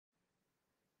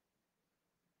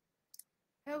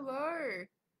Hello.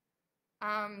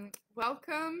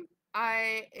 Welcome.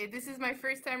 This is my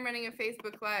first time running a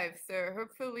Facebook Live, so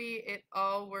hopefully it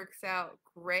all works out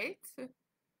great.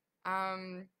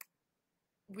 Um,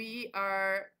 we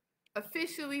are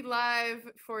officially live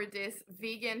for this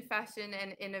vegan fashion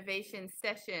and innovation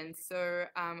session. So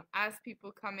as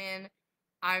people come in,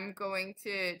 I'm going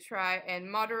to try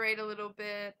and moderate a little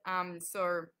bit.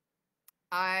 So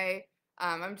I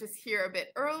I'm just here a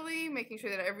bit early, making sure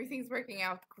that everything's working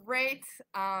out great.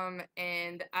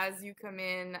 And as you come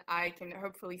in, I can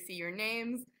hopefully see your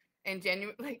names and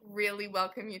really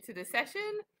welcome you to the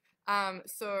session.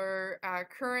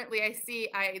 Currently I see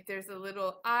there's a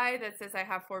little I that says I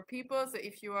have 4 people. So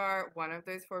if you are one of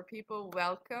those 4 people,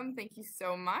 welcome. Thank you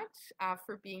so much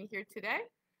for being here today.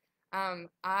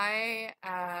 I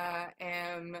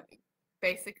am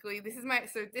basically this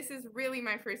is really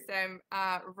my first time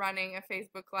running a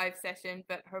Facebook Live session,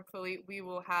 but hopefully we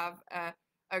will have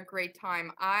a great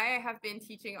time. I have been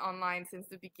teaching online since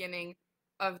the beginning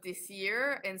of this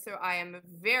year, and so I am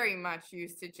very much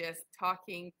used to just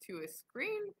talking to a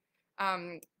screen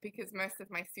because most of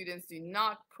my students do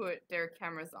not put their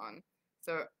cameras on.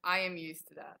 So I am used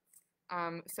to that.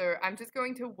 So I'm just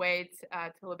going to wait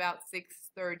till about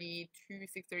 6:30 to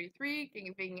 6:33,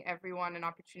 giving everyone an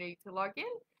opportunity to log in.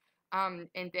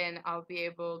 And then I'll be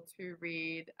able to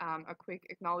read a quick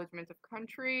acknowledgement of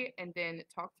country and then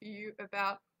talk to you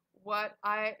about what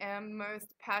I am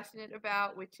most passionate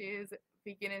about, which is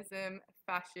veganism,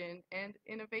 fashion, and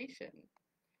innovation.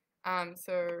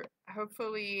 So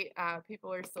hopefully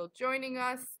people are still joining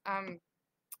us.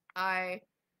 I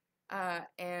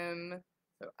am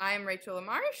I am Rachel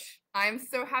Lamarche. I'm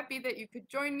so happy that you could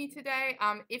join me today.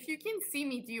 If you can see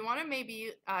me, do you want to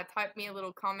maybe type me a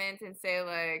little comment and say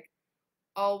like,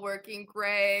 all working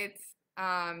great?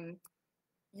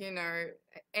 You know,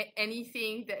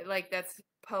 anything that that's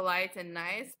polite and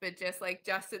nice, but just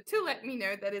to let me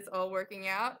know that it's all working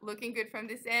out. Looking good from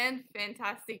this end.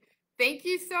 Fantastic. Thank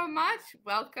you so much.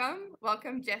 Welcome.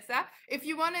 Welcome, Jessa. If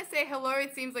you want to say hello,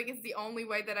 it seems like it's the only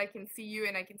way that I can see you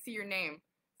and I can see your name.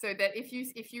 So that if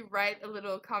you write a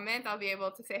little comment, I'll be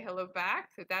able to say hello back.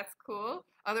 So that's cool.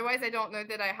 Otherwise, I don't know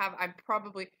that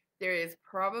there is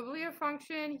probably a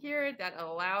function here that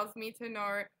allows me to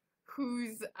know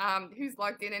who's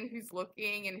logged in and who's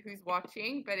looking and who's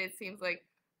watching, but it seems like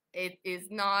it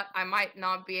is not. I might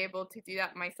not be able to do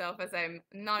that myself, as I'm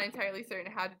not entirely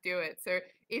certain how to do it. So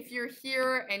if you're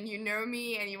here and you know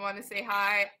me and you want to say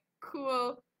hi,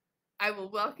 cool. I will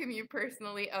welcome you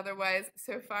personally. Otherwise,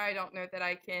 so far I don't know that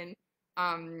I can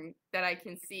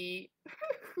see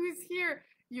who's here.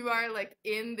 You are like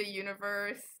in the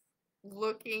universe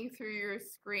looking through your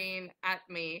screen at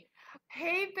me.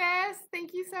 Hey Bess,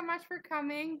 thank you so much for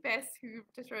coming. Bess, who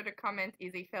just wrote a comment,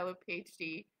 is a fellow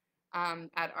PhD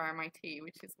at RMIT,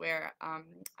 which is where I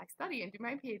study and do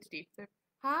my PhD. So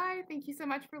hi, thank you so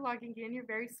much for logging in. You're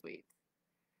very sweet.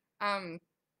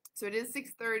 So it is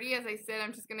 6:30. As I said,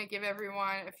 I'm just going to give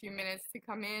everyone a few minutes to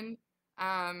come in,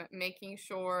 making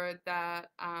sure that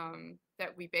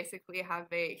that we basically have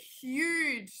a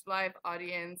huge live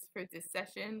audience for this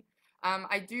session.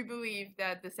 I do believe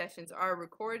that the sessions are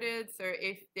recorded, so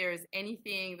if there's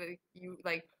anything that you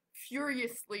like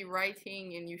furiously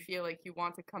writing and you feel like you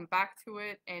want to come back to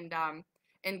it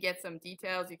and get some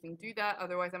details, you can do that.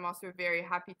 Otherwise, I'm also very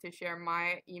happy to share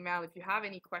my email if you have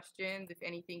any questions, if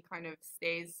anything kind of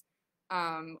stays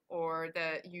or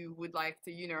that you would like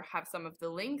to, have some of the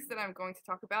links that I'm going to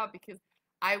talk about, because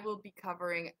I will be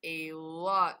covering a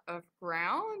lot of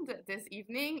ground this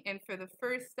evening. And for the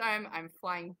first time, I'm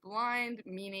flying blind,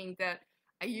 meaning that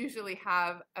I usually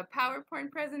have a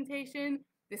PowerPoint presentation.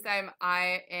 This time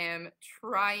I am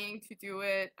trying to do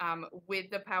it with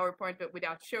the PowerPoint, but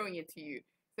without showing it to you.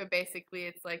 So basically,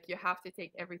 it's like you have to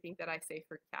take everything that I say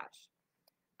for cash.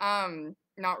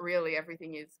 Not really.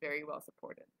 Everything is very well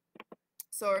supported.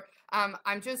 So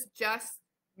I'm just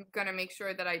gonna make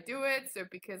sure that I do it. So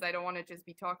because I don't want to just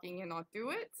be talking and not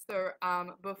do it. So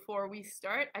before we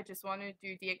start, I just want to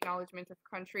do the acknowledgement of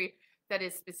country that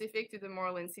is specific to the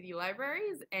Moreland City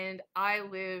Libraries, and I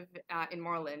live in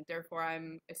Moreland. Therefore,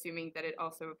 I'm assuming that it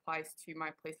also applies to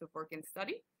my place of work and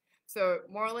study. So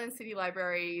Moreland City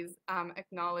Libraries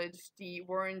acknowledge the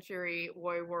Wurundjeri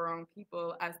Woi Wurrung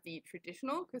people as the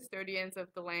traditional custodians of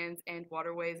the lands and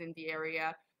waterways in the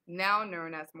area now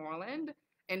known as Moreland,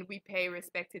 and we pay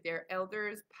respect to their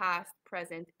elders, past,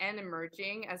 present, and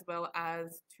emerging, as well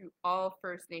as to all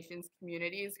First Nations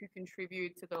communities who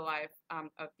contribute to the life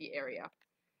of the area.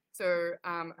 So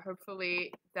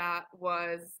hopefully that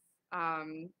was,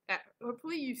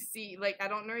 hopefully you see, I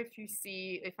don't know if you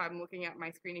see, if I'm looking at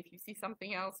my screen, if you see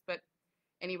something else, but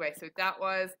Anyway, so that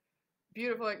was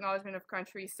beautiful acknowledgement of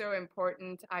country, so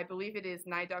important. I believe it is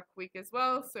NIDOC week as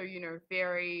well. So,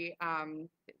 very,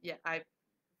 yeah, I'm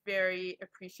very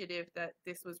appreciative that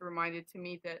this was reminded to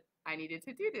me that I needed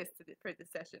to do this for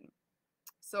this session.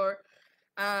 So,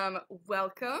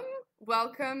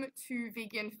 welcome to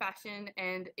Vegan Fashion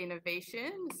and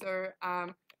Innovation. So,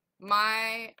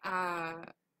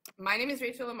 my name is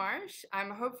Rachel Lamarche.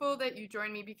 I'm hopeful that you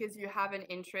join me because you have an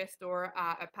interest or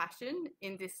a passion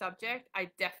in this subject. I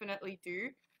definitely do.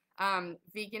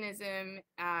 Veganism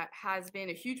has been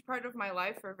a huge part of my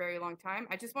life for a very long time.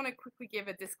 I just want to quickly give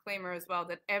a disclaimer as well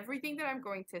that everything that I'm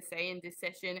going to say in this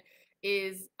session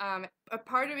is a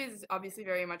part of it is obviously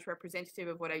very much representative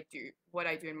of what I do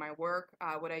in my work,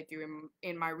 what I do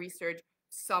in my research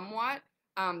somewhat.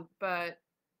 But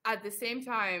at the same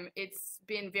time, it's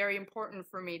been very important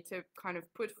for me to kind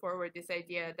of put forward this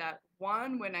idea that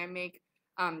one, when I make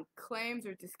claims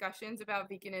or discussions about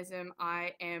veganism,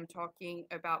 I am talking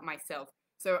about myself.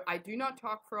 So I do not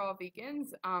talk for all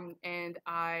vegans, and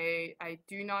I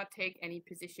do not take any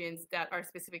positions that are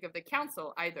specific of the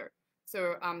council either.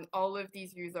 So all of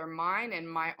these views are mine and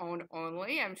my own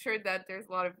only. I'm sure that there's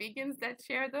a lot of vegans that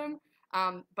share them,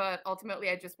 but ultimately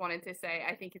I just wanted to say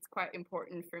I think it's quite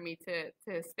important for me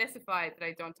to specify that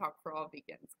I don't talk for all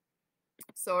vegans.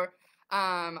 So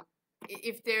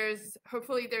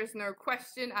hopefully there's no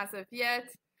question as of yet.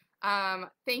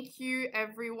 Thank you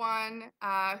everyone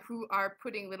who are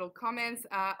putting little comments.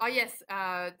 Oh yes,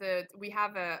 we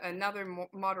have another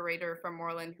moderator from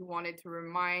Moreland who wanted to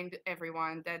remind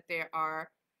everyone that there are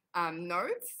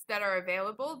notes that are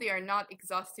available. They are not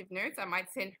exhaustive notes. I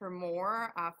might send her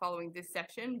more following this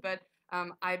session, but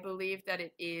I believe that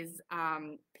it is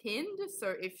pinned.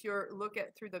 So if you look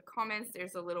through the comments,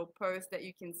 there's a little post that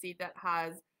you can see that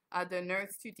has the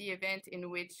notes to the event,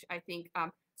 in which I think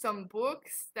some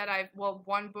books that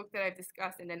one book that I've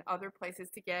discussed, and then other places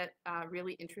to get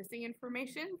really interesting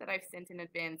information that I've sent in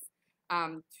advance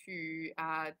to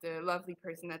the lovely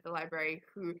person at the library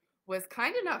who was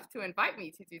kind enough to invite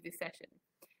me to do this session.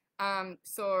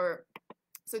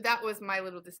 So that was my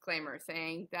little disclaimer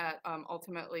saying that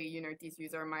ultimately, these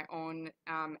views are my own,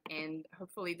 and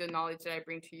hopefully the knowledge that I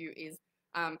bring to you is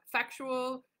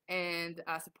factual and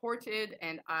supported,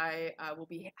 and I will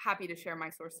be happy to share my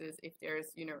sources if there's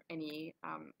any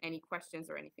questions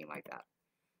or anything like that.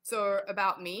 So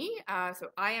about me, so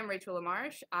I am Rachel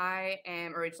Lamarche. I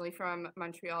am originally from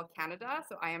Montreal, Canada,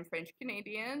 so I am French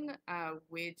Canadian,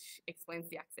 which explains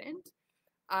the accent.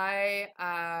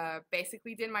 I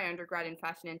basically did my undergrad in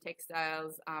fashion and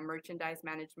textiles, merchandise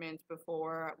management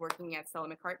before working at Stella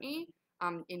McCartney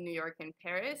in New York and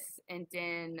Paris, and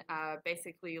then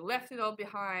basically left it all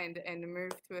behind and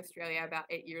moved to Australia about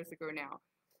 8 years ago now.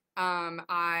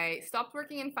 I stopped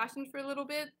working in fashion for a little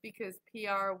bit because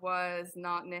PR was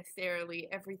not necessarily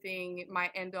everything, my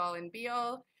end all and be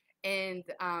all. And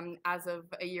as of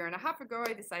a year and a half ago,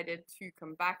 I decided to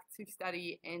come back to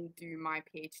study and do my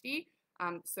PhD.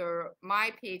 So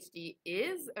my PhD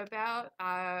is about,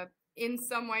 in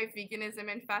some way,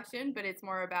 veganism and fashion, but it's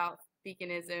more about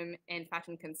veganism and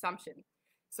fashion consumption.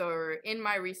 So in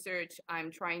my research,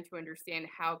 I'm trying to understand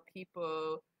how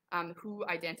people who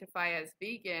identify as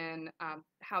vegan,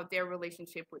 how their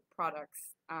relationship with products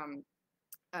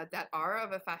that are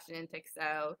of a fashion and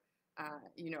textile,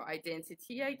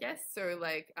 identity, I guess. So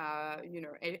like,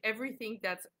 everything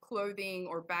that's clothing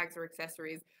or bags or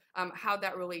accessories, how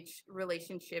that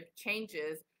relationship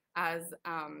changes as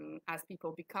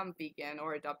people become vegan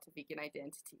or adopt a vegan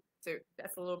identity. So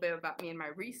that's a little bit about me and my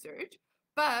research.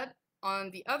 But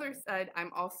on the other side,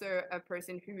 I'm also a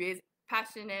person who is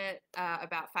passionate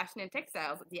about fashion and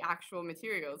textiles, the actual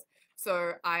materials.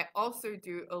 So I also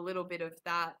do a little bit of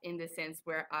that in the sense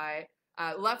where I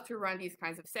love to run these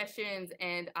kinds of sessions,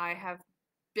 and I have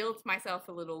built myself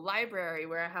a little library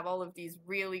where I have all of these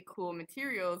really cool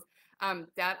materials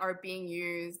that are being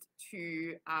used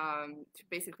to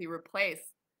basically replace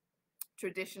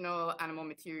traditional animal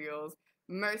materials,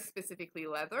 most specifically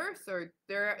leather. So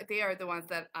they are the ones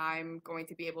that I'm going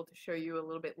to be able to show you a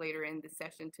little bit later in the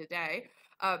session today.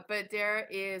 But there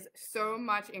is so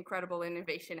much incredible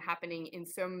innovation happening in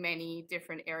so many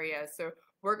different areas. So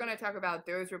we're going to talk about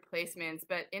those replacements,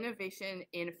 but innovation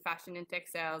in fashion and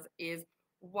textiles is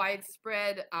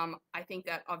widespread. I think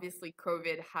that obviously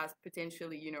COVID has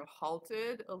potentially,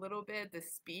 halted a little bit the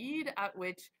speed at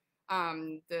which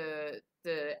the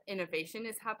innovation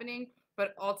is happening,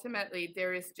 but ultimately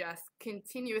there is just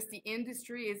continuous, the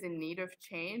industry is in need of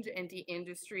change, and the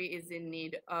industry is in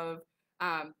need of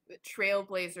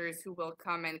trailblazers who will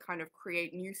come and kind of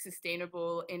create new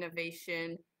sustainable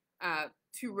innovation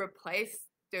to replace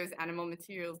those animal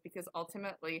materials because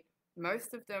ultimately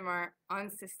most of them are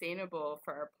unsustainable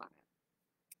for our planet.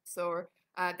 So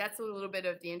that's a little bit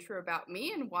of the intro about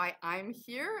me and why I'm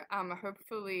here.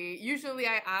 Hopefully, usually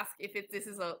I ask if this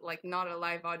is not a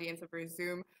live audience over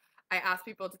Zoom, I ask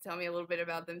people to tell me a little bit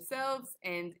about themselves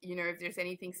and, you know, if there's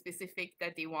anything specific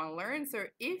that they want to learn. So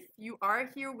if you are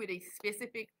here with a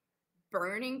specific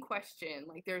burning question,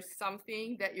 like there's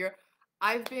something that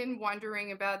I've been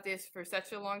wondering about this for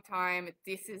such a long time,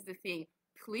 this is the thing,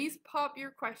 please pop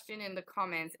your question in the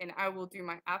comments and I will do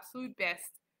my absolute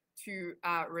best to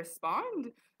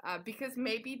respond, because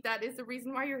maybe that is the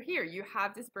reason why you're here. You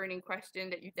have this burning question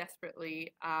that you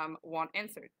desperately want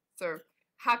answered. So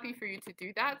happy for you to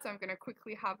do that. So I'm going to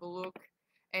quickly have a look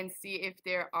and see if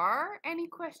there are any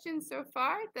questions so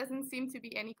far. It doesn't seem to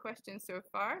be any questions so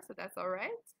far, so that's all right.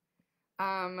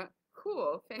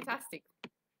 Cool, fantastic.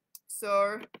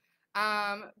 So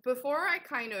before I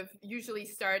kind of usually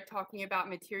start talking about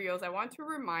materials, I want to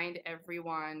remind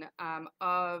everyone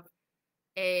of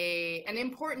an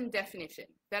important definition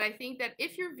that I think that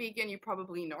if you're vegan, you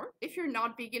probably know. If you're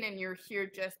not vegan and you're here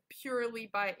just purely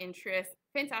by interest,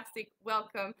 fantastic,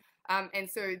 welcome. And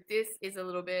so this is a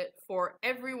little bit for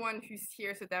everyone who's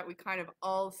here so that we kind of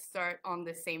all start on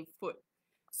the same foot.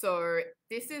 So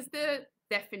this is the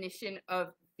definition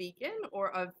of vegan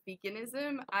or of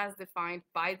veganism as defined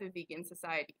by the Vegan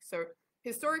Society. So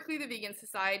historically, the Vegan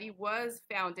Society was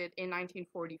founded in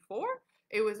 1944.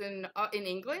 It was in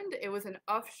England. It was an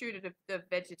offshoot of the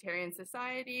Vegetarian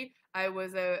Society. I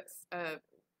was a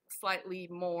slightly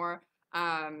more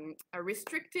a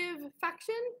restrictive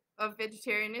faction of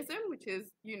vegetarianism, which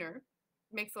is, you know,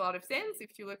 makes a lot of sense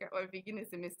if you look at what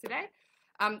veganism is today.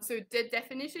 So the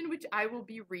definition, which I will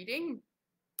be reading,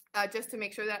 just to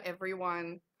make sure that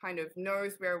everyone kind of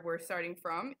knows where we're starting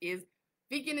from, is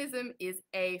veganism is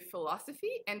a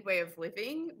philosophy and way of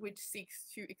living which seeks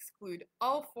to exclude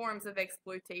all forms of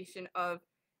exploitation of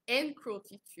and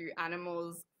cruelty to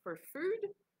animals for food,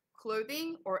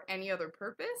 clothing, or any other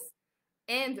purpose,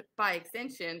 and by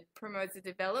extension promotes the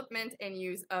development and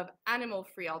use of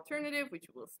animal-free alternative, which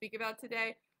we'll speak about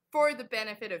today, for the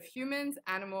benefit of humans,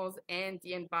 animals, and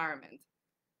the environment.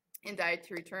 In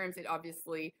dietary terms, it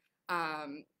obviously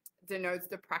denotes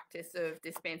the practice of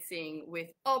dispensing with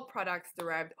all products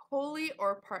derived wholly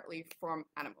or partly from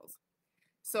animals.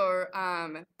 So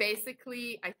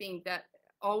basically, I think that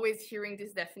always hearing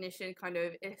this definition kind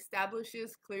of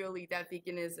establishes clearly that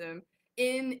veganism,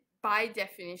 by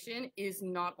definition, is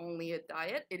not only a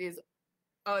diet, it is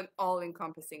an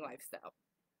all-encompassing lifestyle.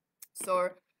 So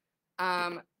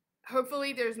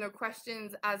hopefully there's no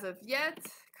questions as of yet.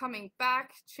 Coming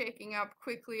back, checking up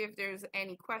quickly if there's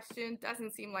any question.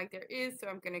 Doesn't seem like there is, so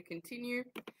I'm going to continue.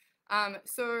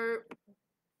 So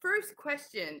first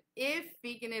question, if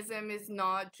veganism is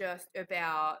not just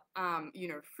about, you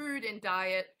know, food and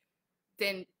diet,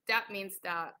 then that means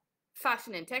that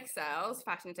fashion and textile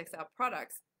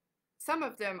products, some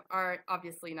of them are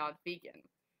obviously not vegan.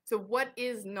 So what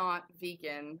is not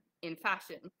vegan in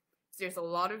fashion? There's a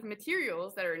lot of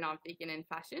materials that are not vegan in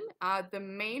fashion. The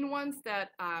main ones that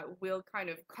will kind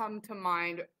of come to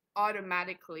mind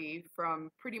automatically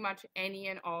from pretty much any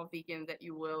and all vegan that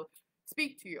you will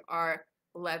speak to are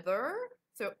leather,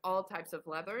 so all types of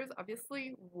leathers,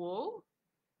 obviously, wool,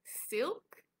 silk,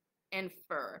 and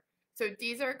fur. So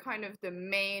these are kind of the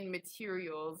main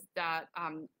materials that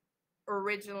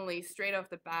originally, straight off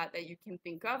the bat, that you can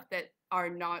think of that are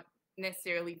not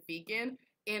necessarily vegan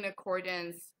in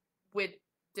accordance with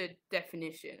the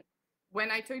definition.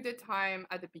 When I took the time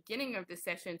at the beginning of the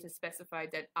session to specify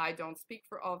that I don't speak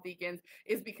for all vegans,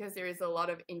 is because there is a lot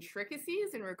of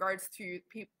intricacies in regards to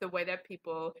the way that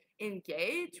people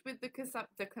engage with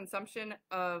the consumption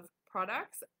of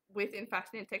products within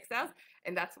fashion and textiles,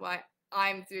 and that's why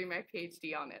I'm doing my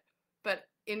PhD on it. But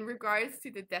in regards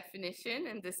to the definition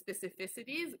and the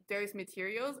specificities, those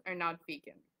materials are not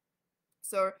vegan.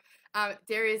 So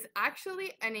there is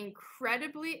actually an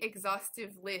incredibly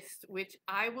exhaustive list, which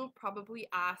I will probably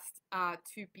ask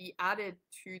to be added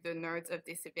to the notes of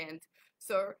this event.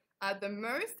 So the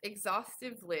most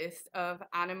exhaustive list of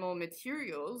animal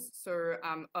materials, so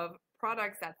of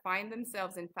products that find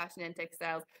themselves in fashion and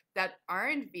textiles that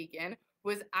aren't vegan,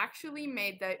 was actually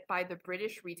made by the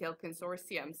British Retail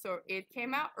Consortium. So it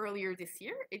came out earlier this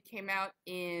year. It came out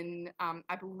in,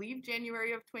 I believe,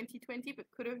 January of 2020, but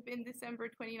could have been December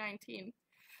 2019.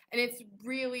 And it's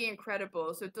really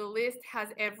incredible. So the list has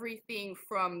everything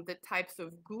from the types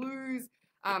of glues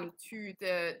to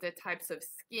the types of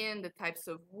skin, the types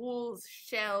of wools,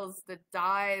 shells, the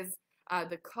dyes,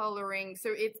 the coloring. So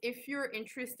it's, if you're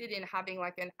interested in having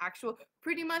like an actual,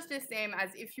 pretty much the same as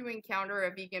if you encounter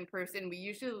a vegan person, we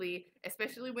usually,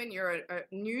 especially when you're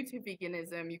new to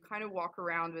veganism, you kind of walk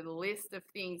around with a list of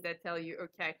things that tell you,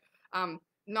 okay,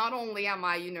 not only am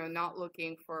I, not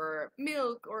looking for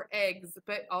milk or eggs,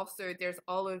 but also there's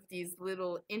all of these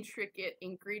little intricate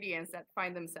ingredients that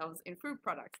find themselves in food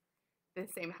products. The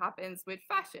same happens with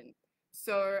fashion.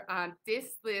 So this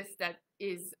list that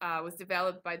is was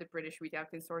developed by the British Retail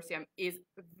Consortium is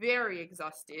very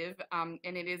exhaustive, and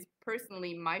it is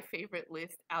personally my favorite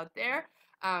list out there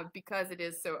because it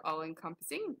is so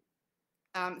all-encompassing.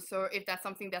 So if that's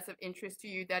something that's of interest to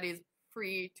you, that is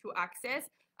free to access,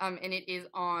 and it is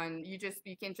on. You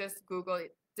can just Google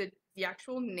it. The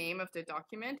actual name of the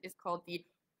document is called the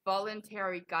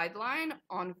Voluntary Guideline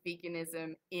on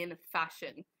Veganism in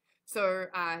Fashion. So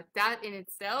that in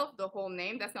itself, the whole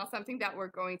name, that's not something that we're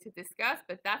going to discuss,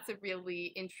 but that's a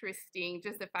really interesting,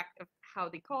 just the fact of how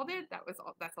they called it,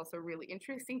 that's also really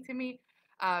interesting to me,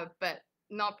 but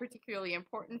not particularly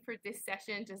important for this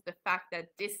session, just the fact that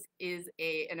this is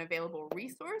an available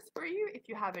resource for you. If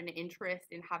you have an interest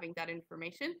in having that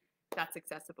information, that's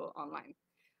accessible online.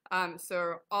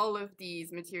 So all of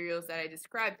these materials that I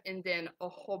described, and then a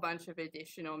whole bunch of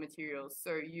additional materials.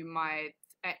 So you might,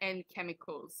 and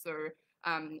chemicals. So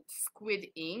squid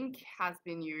ink has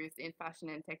been used in fashion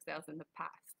and textiles in the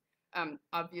past.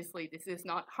 Obviously, this is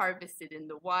not harvested in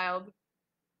the wild.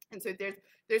 And so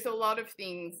there's a lot of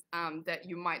things that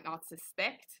you might not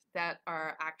suspect that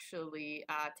are actually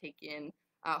taken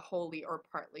wholly or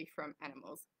partly from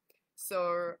animals.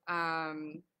 So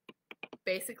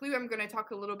basically, I'm going to talk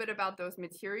a little bit about those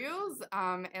materials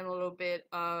and a little bit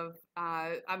of,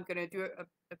 I'm going to do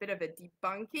a bit of a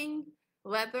debunking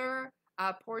leather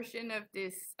portion of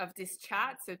this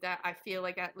chat, so that I feel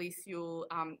like at least you'll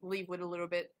leave with a little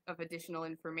bit of additional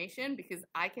information, because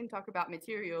I can talk about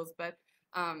materials, but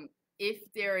if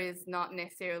there is not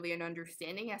necessarily an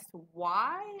understanding as to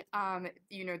why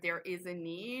there is a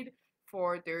need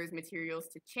for those materials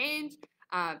to change,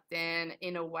 then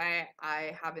in a way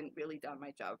I haven't really done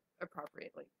my job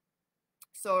appropriately.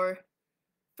 So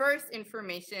first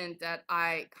information that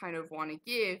I kind of want to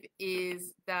give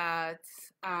is that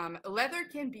leather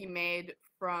can be made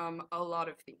from a lot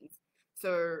of things.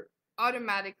 So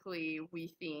automatically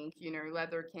we think,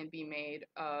 leather can be made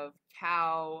of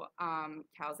cows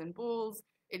and bulls.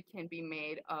 It can be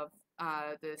made of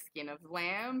the skin of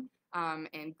lamb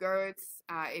and goats.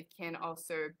 It can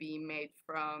also be made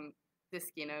from the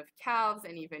skin of calves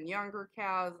and even younger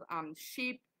cows,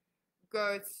 sheep,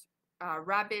 goats,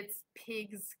 rabbits,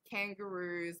 pigs,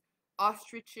 kangaroos,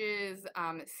 ostriches,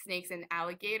 snakes, and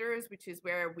alligators, which is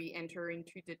where we enter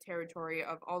into the territory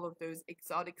of all of those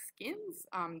exotic skins,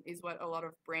 is what a lot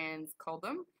of brands call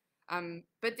them.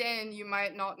 But then you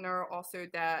might not know also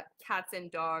that cats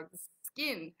and dogs'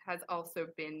 skin can also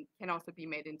be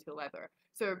made into leather.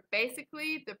 So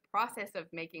basically, the process of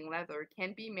making leather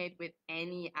can be made with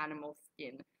any animal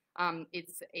skin.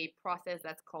 It's a process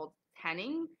that's called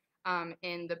tanning.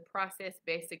 And the process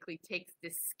basically takes the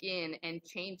skin and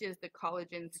changes the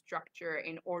collagen structure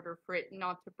in order for it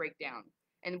not to break down.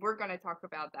 And we're going to talk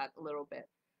about that a little bit.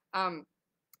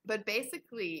 But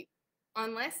basically,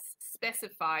 unless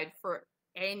specified for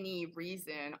any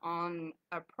reason on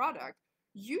a product,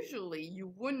 usually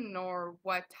you wouldn't know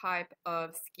what type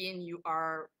of skin you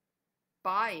are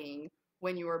buying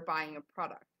when you are buying a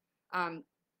product.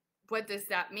 What does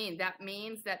that mean? That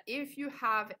means that if you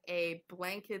have a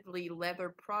blanketly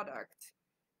leather product,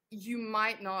 you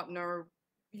might not know,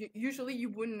 usually you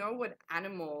wouldn't know what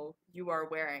animal you are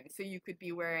wearing. So you could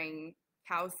be wearing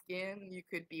cow skin, you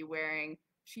could be wearing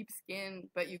sheep skin,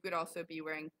 but you could also be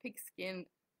wearing pig skin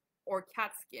or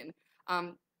cat skin.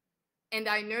 And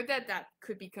I know that that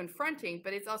could be confronting,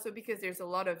 but it's also because there's a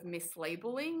lot of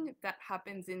mislabeling that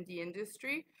happens in the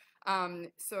industry.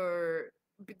 So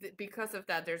because of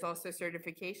that, there's also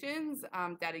certifications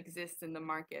that exist in the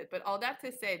market. But all that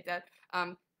to say that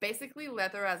basically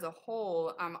leather as a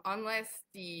whole, unless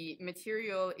the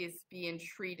material is being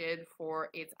treated for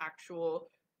its actual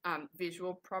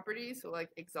visual properties, so like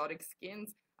exotic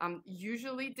skins,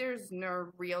 usually there's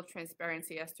no real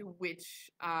transparency as to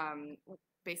which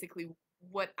basically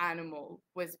what animal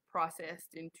was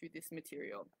processed into this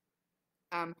material,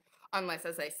 unless,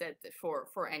 as I said,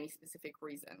 for any specific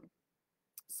reason.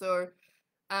 So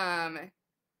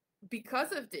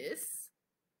because of this,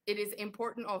 it is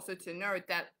important also to note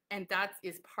that, and that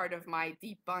is part of my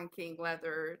debunking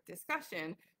leather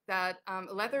discussion, that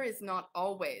leather is not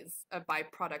always a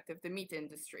byproduct of the meat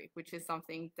industry, which is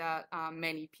something that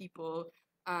many people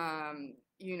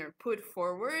put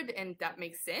forward, and that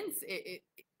makes sense.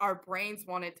 Our brains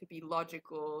want it to be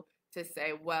logical to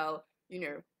say, well,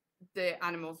 the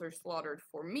animals are slaughtered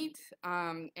for meat,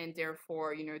 and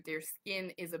therefore, their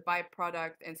skin is a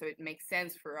byproduct, and so it makes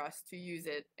sense for us to use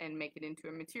it and make it into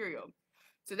a material.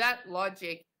 So that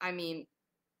logic, I mean,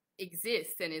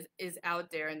 exists and is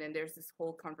out there, and then there's this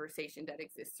whole conversation that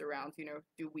exists around,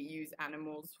 do we use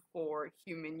animals for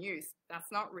human use?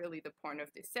 That's not really the point of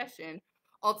this session.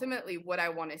 Ultimately, what I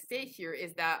want to say here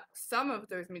is that some of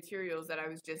those materials that I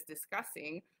was just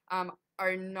discussing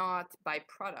are not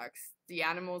byproducts. The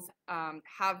animals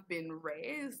have been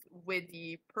raised with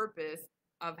the purpose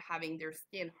of having their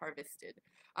skin harvested.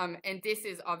 And this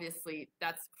is obviously,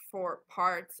 that's for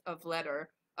parts of leather,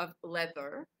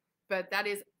 but that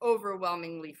is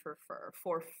overwhelmingly for fur.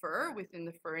 For fur, within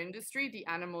the fur industry, the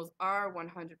animals are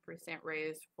 100%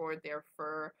 raised for their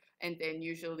fur, and then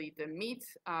usually the meat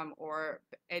or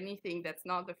anything that's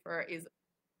not the fur is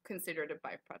considered a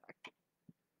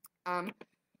byproduct.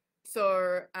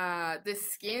 So the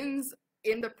skins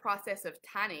in the process of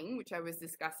tanning, which I was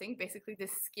discussing, basically the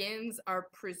skins are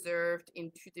preserved in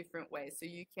two different ways. So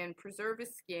you can preserve a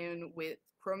skin with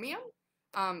chromium.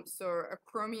 So a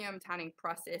chromium tanning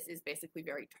process is basically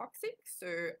very toxic.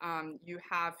 So you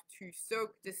have to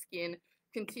soak the skin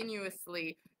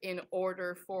continuously in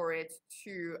order for it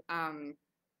to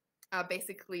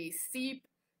basically seep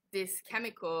this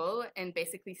chemical and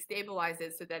basically stabilize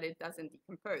it so that it doesn't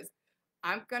decompose.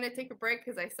 I'm going to take a break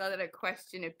because I saw that a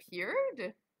question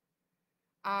appeared.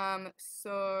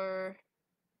 So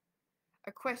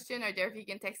a question, are there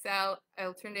vegan textile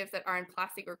alternatives that aren't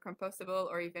plastic or compostable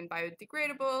or even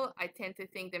biodegradable? I tend to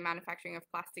think the manufacturing of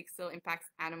plastic still impacts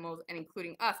animals and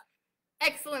including us.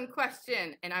 Excellent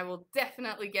question, and I will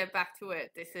definitely get back to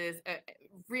it. This is a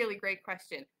really great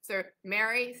question. So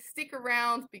Merri, stick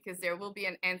around because there will be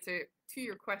an answer to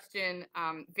your question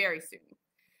very soon.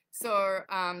 So,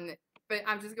 but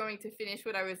I'm just going to finish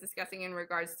what I was discussing in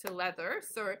regards to leather.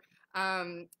 So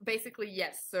basically,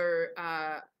 yes, so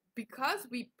because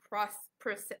we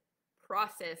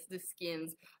process the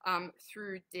skins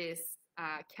through this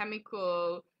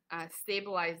chemical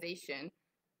stabilization,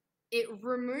 it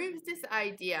removes this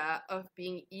idea of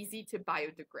being easy to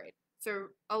biodegrade. So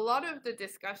a lot of the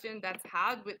discussion that's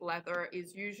had with leather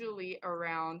is usually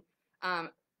around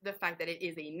the fact that it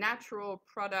is a natural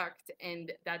product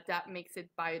and that makes it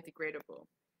biodegradable.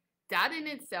 That in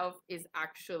itself is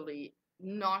actually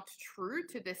not true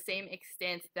to the same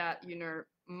extent that,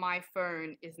 my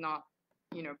phone is not,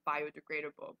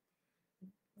 biodegradable.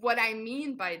 What I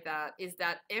mean by that is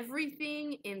that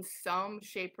everything in some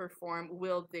shape or form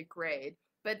will degrade.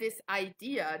 But this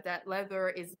idea that leather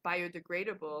is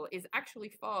biodegradable is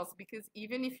actually false, because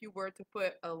even if you were to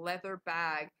put a leather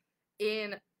bag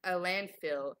in a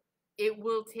landfill, it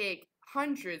will take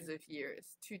hundreds of years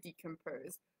to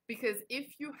decompose. Because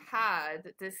if you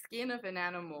had the skin of an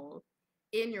animal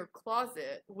in your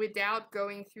closet without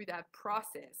going through that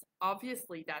process,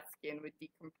 obviously that skin would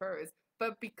decompose.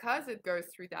 But because it goes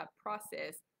through that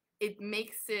process, it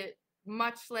makes it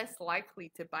much less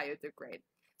likely to biodegrade.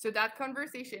 So that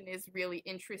conversation is really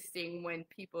interesting when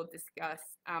people discuss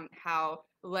how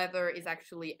leather is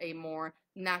actually a more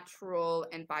natural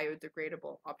and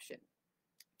biodegradable option.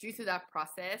 Due to that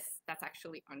process, that's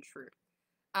actually untrue.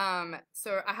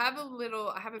 So I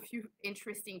have a few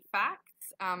interesting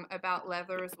facts about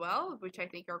leather as well, which I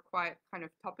think are quite kind of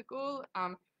topical.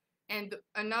 And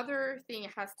another thing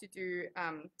has to do,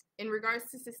 in regards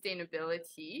to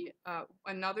sustainability,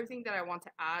 another thing that I want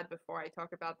to add before I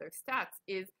talk about those stats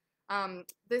is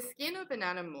the skin of an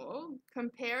animal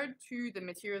compared to the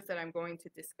materials that I'm going to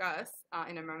discuss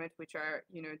in a moment, which are,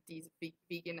 these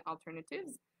vegan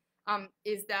alternatives,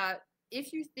 is that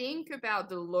if you think about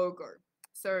the logo,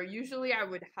 so usually I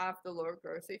would have the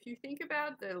logo. So if you think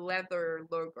about the leather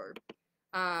logo,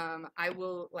 I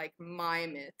will like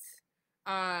mime it.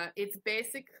 It's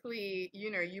basically,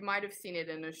 you might have seen it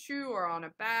in a shoe or on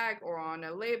a bag or on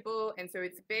a label. And so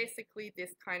it's basically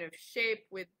this kind of shape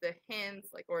with the hands,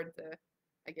 like, or the,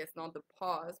 I guess not the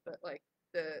paws, but like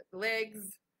the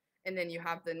legs, and then you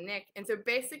have the neck. And so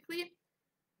basically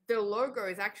the logo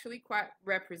is actually quite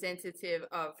representative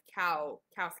of cow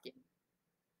skin,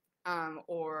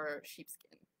 or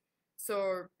sheepskin.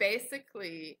 So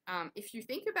basically, if you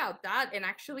think about that and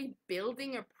actually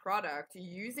building a product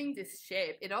using this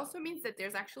shape, it also means that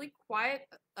there's actually quite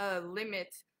a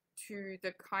limit to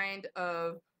the kind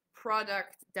of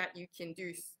product that you can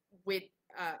do with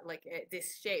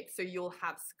this shape. So you'll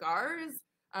have scars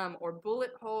or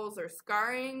bullet holes or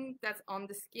scarring that's on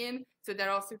the skin. So that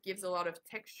also gives a lot of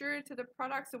texture to the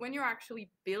product. So when you're actually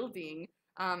building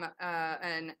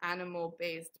an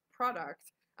animal-based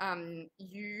product,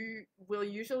 you will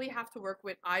usually have to work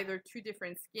with either two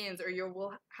different skins, or you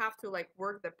will have to like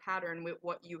work the pattern with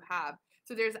what you have.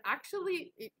 So there's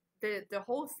actually the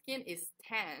whole skin is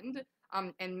tanned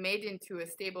and made into a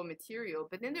stable material,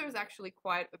 but then there's actually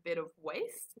quite a bit of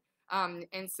waste.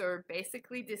 And so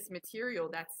basically this material,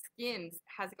 that skin,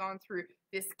 has gone through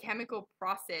this chemical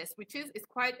process, which is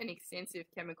quite an extensive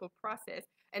chemical process,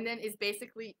 and then is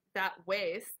basically that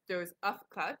waste, those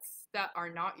offcuts that are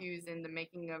not used in the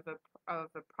making of a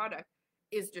product,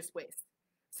 is just waste.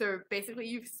 So basically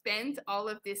you've spent all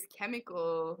of this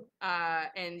chemical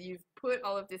and you've put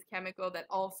all of this chemical that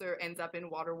also ends up in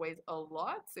waterways a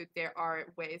lot. So there are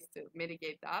ways to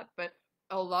mitigate that, but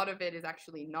a lot of it is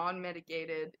actually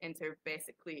non-mitigated, and so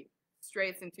basically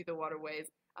straight into the waterways,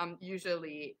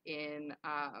 usually in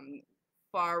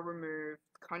far removed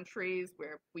countries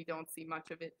where we don't see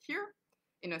much of it here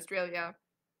in Australia.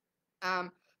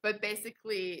 But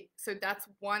basically, so that's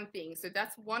one thing. So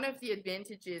that's one of the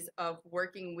advantages of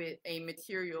working with a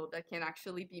material that can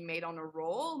actually be made on a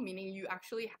roll, meaning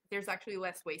there's actually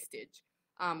less wastage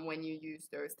when you use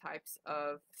those types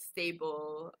of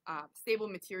stable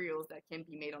materials that can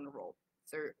be made on a roll.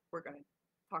 So we're going to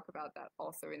talk about that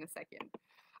also in a second.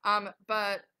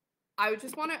 But I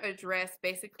just want to address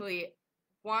basically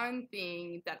one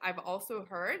thing that I've also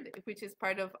heard, which is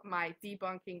part of my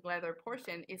debunking leather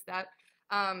portion, is that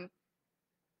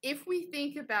if we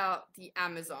think about the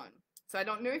Amazon, so I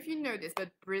don't know if you know this,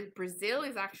 but Brazil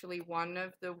is actually one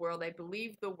of the world, I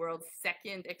believe the world's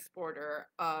second exporter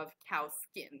of cow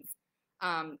skins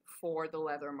for the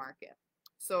leather market.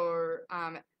 So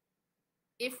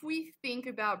if we think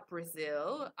about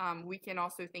Brazil, we can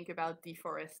also think about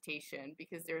deforestation,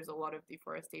 because there's a lot of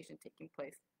deforestation taking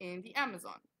place in the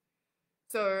Amazon.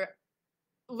 So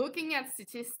looking at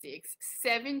statistics,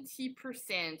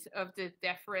 70% of the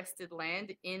deforested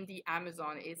land in the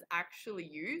Amazon is actually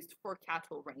used for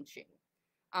cattle ranching.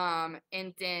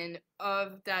 And then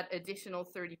of that additional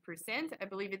 30%, I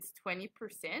believe it's 20%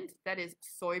 that is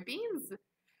soybeans.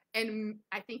 And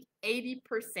I think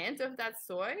 80% of that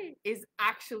soy is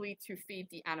actually to feed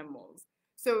the animals.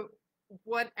 So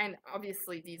and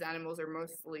obviously these animals are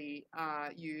mostly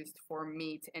used for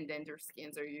meat, and then their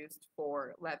skins are used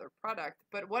for leather product.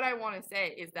 But what I want to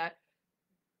say is that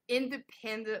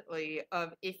independently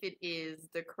of if it is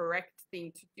the correct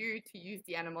thing to do to use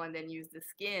the animal and then use the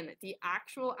skin, the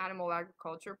actual animal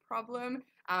agriculture problem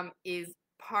is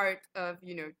part of,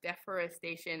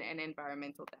 deforestation and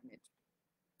environmental damage.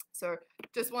 So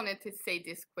just wanted to say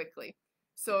this quickly.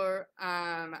 So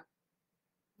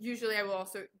usually I will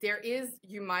also,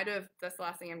 you might have, that's the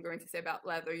last thing I'm going to say about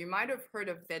leather, you might have heard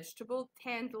of vegetable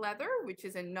tanned leather, which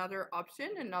is another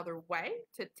option, another way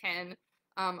to tan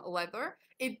leather.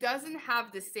 It doesn't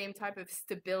have the same type of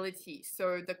stability.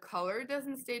 So the color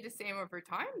doesn't stay the same over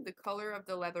time. The color of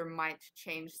the leather might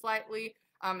change slightly.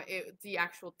 The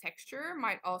actual texture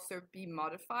might also be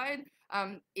modified.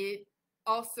 It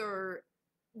also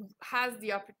has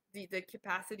the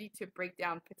capacity to break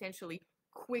down potentially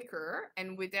quicker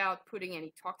and without putting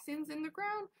any toxins in the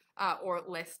ground, or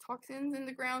less toxins in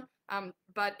the ground,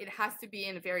 but it has to be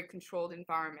in a very controlled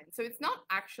environment. So it's not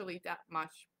actually that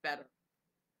much better.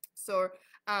 So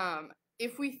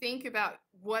if we think about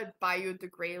what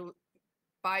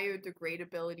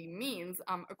biodegradability means,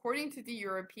 according to the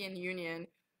European Union,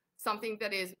 something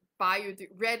that is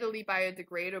readily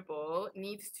biodegradable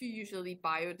needs to usually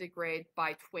biodegrade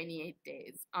by 28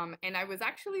 days. And I was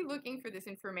actually looking for this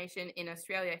information in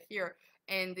Australia here,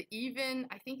 and even,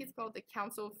 I think it's called the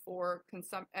Council for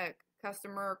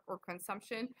Customer or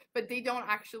Consumption, but they don't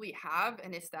actually have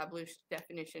an established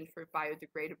definition for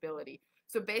biodegradability.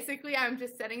 So basically, I'm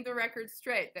just setting the record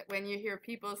straight that when you hear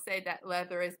people say that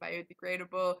leather is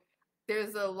biodegradable,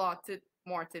 there's a lot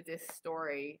more to this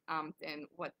story than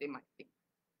what they might think.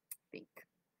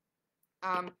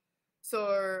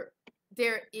 So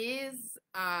there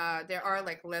are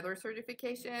like leather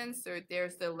certifications. So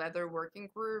there's the Leather Working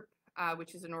Group,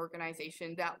 which is an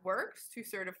organization that works to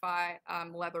certify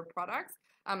leather products.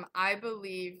 I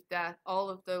believe that all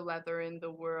of the leather in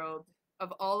the world,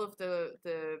 of all of the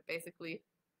basically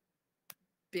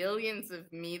billions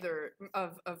of meter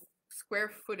of square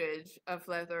footage of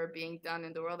leather being done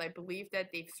in the world, I believe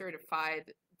that they've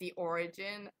certified the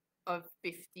origin of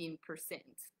 15%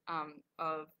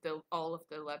 of all of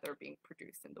the leather being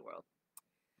produced in the world.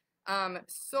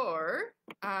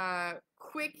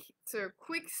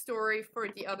 Quick story for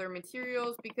the other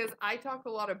materials, because I talk a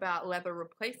lot about leather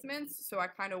replacements, so I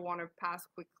kind of want to pass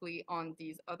quickly on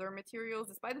these other materials,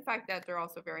 despite the fact that they're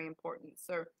also very important.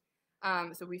 So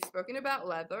So we've spoken about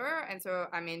leather, and so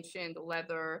I mentioned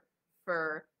leather,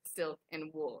 fur, silk,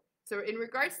 and wool. So in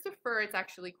regards to fur, it's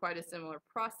actually quite a similar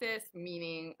process,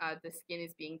 meaning the skin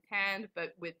is being tanned,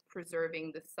 but with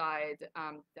preserving the side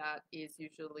that is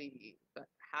usually that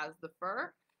has the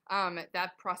fur.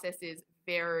 That process is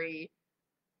very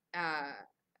uh,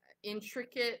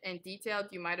 intricate and detailed.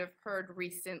 You might have heard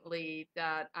recently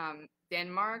that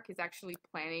Denmark is actually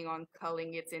planning on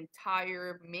culling its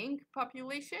entire mink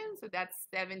population. So that's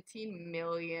 17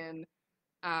 million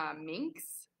minks,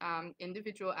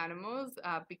 individual animals,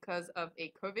 because of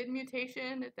a COVID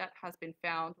mutation that has been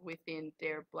found within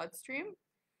their bloodstream.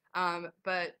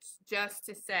 But just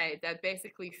to say that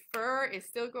basically fur is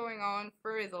still going on.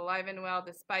 Fur is alive and well,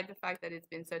 despite the fact that it's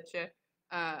been such a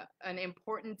an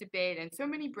important debate, and so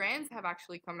many brands have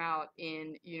actually come out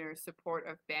in support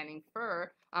of banning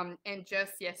fur. And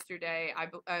just yesterday,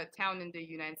 a town in the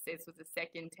United States was the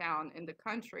second town in the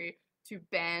country to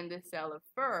ban the sale of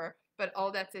fur. But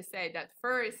all that to say that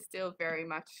fur is still very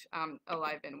much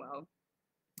alive and well.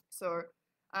 So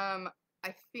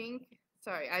I think,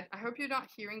 sorry, I hope you're not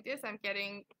hearing this.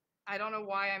 I don't know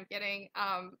why I'm getting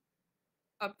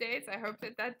updates. I hope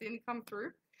that didn't come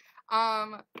through.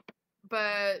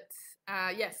 But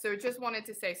yes, so just wanted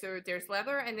to say, so there's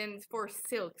leather and then for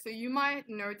silk. So you might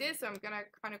know this, so I'm gonna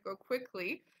kind of go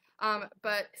quickly.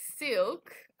 But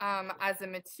silk as a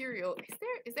material,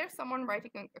 is there someone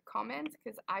writing a comment?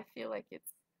 Because I feel like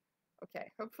it's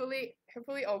okay. Hopefully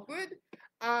all good.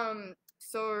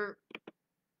 So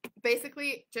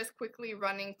basically, just quickly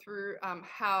running through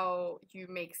how you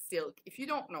make silk. If you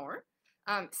don't know,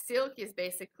 silk is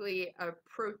basically a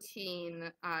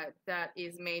protein that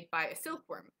is made by a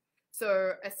silkworm.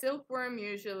 So a silkworm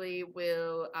usually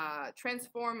will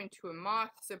transform into a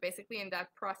moth. So basically in that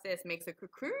process makes a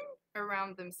cocoon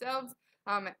around themselves.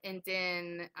 And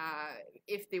then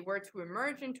if they were to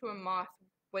emerge into a moth,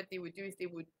 what they would do is they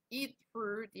would eat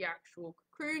through the actual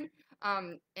cocoon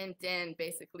and then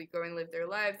basically go and live their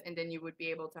lives. And then you would be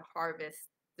able to harvest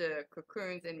the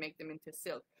cocoons and make them into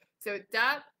silk. So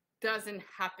that doesn't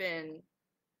happen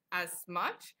as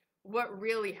much. What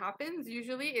really happens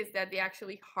usually is that they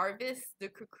actually harvest the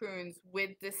cocoons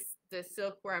with the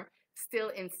silkworm still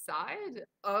inside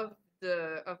of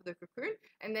the cocoon,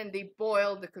 and then they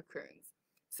boil the cocoons.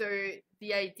 So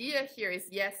the idea here is,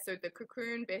 yes, so the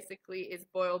cocoon basically is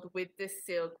boiled with the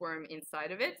silkworm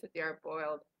inside of it, so they are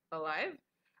boiled alive.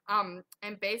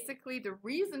 And basically the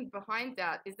reason behind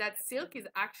that is that silk is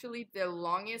actually the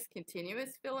longest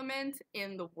continuous filament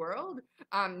in the world,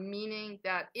 meaning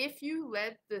that if you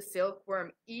let the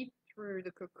silkworm eat through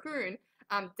the cocoon,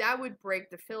 that would break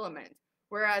the filament.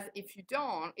 Whereas if you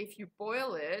don't, if you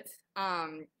boil it,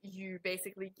 you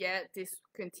basically get this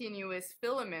continuous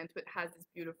filament that has this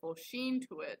beautiful sheen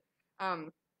to it.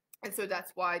 And so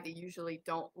that's why they usually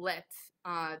don't let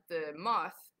the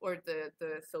moth or the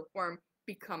silkworm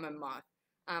become a moth.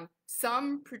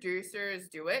 Some producers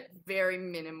do it, very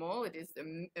minimal. It is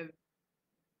a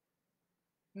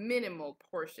minimal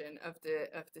portion of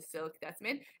the silk that's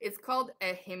made. It's called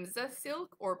a himsa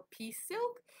silk or piece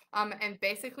silk, and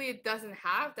basically it doesn't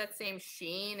have that same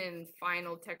sheen and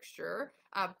final texture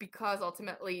because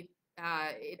ultimately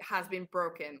it has been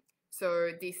broken. So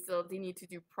they need to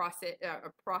do a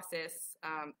process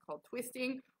called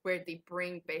twisting, where they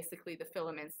bring basically the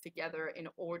filaments together in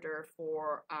order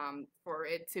for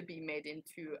it to be made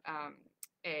into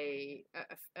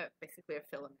basically a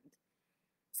filament.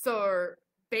 So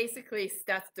basically,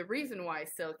 that's the reason why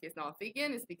silk is not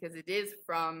vegan, is because it is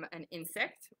from an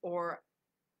insect or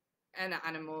an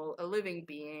animal, a living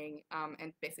being,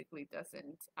 and basically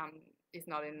is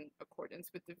not in accordance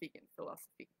with the vegan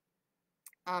philosophy.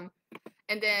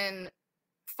 And then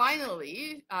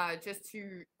finally, just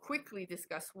to quickly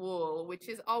discuss wool, which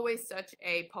is always such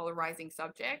a polarizing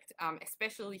subject,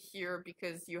 especially here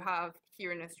because you have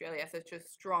here in Australia such a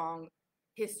strong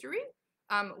history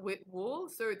with wool.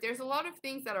 So there's a lot of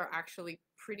things that are actually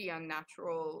pretty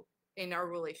unnatural in our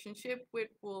relationship with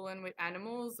wool and with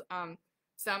animals.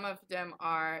 Some of them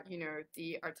are,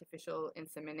 the artificial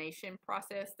insemination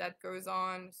process that goes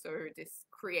on. So this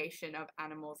creation of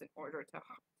animals in order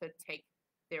to take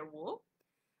their wool.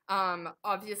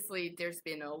 Obviously, there's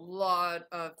been a lot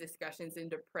of discussions in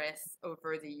the press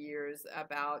over the years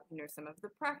about, some of the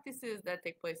practices that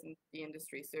take place in the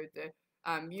industry. So the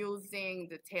mulesing,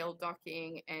 the tail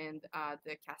docking, and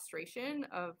the castration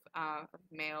of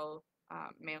male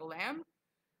lamb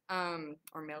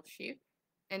or male sheep.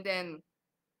 And then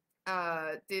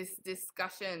this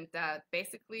discussion that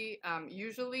basically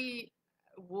usually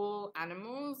wool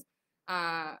animals,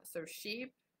 so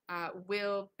sheep,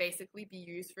 will basically be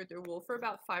used for their wool for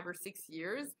about 5 or 6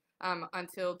 years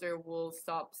until their wool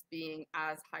stops being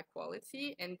as high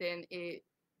quality, and then it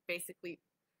basically,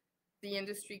 the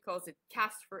industry calls it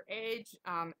cast for age,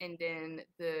 and then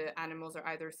the animals are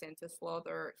either sent to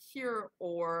slaughter here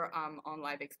or on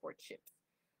live export ships.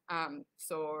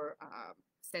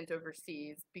 Sent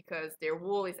overseas because their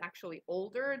wool is actually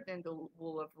older than the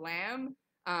wool of lamb,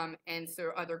 and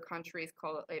so other countries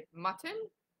call it mutton.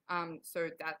 So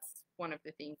that's one of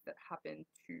the things that happen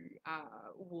to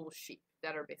wool sheep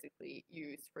that are basically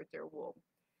used for their wool.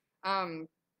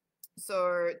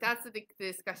 So that's the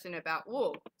discussion about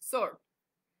wool. So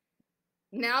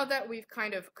now that we've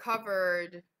kind of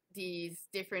covered these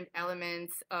different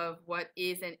elements of what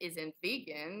is and isn't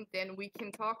vegan, then we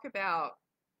can talk about,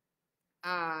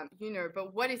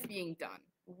 but what is being done?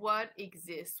 What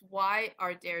exists? Why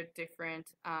are there different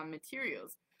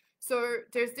materials? So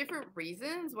there's different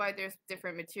reasons why there's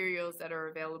different materials that are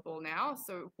available now.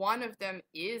 So one of them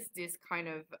is this kind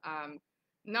of,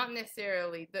 not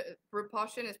necessarily, the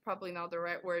repulsion is probably not the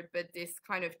right word, but this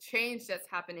kind of change that's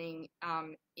happening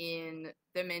in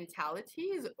the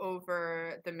mentalities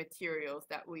over the materials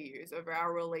that we use, over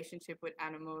our relationship with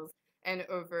animals, and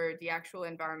over the actual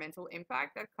environmental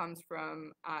impact that comes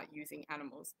from using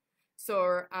animals.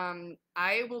 So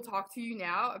I will talk to you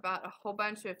now about a whole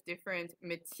bunch of different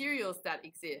materials that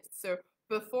exist. So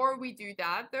before we do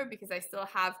that, though, because I still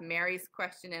have Mary's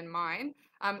question in mind,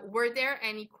 were there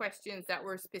any questions that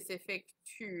were specific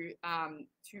to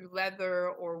leather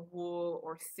or wool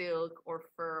or silk or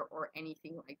fur or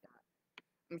anything like that?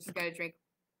 I'm just going to drink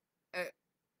a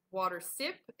water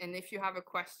sip, and if you have a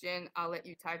question, I'll let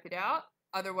you type it out.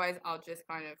 Otherwise, I'll just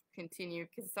kind of continue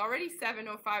because it's already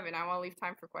 7:05 and I want to leave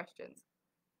time for questions.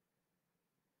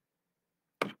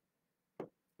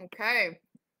 Okay.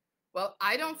 Well,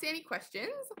 I don't see any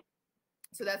questions,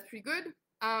 so that's pretty good.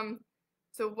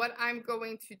 So what I'm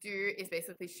going to do is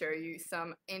basically show you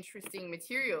some interesting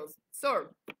materials.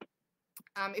 So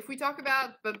if we talk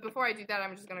about, but before I do that,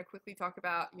 I'm just going to quickly talk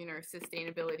about,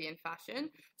 sustainability and fashion.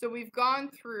 So we've gone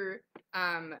through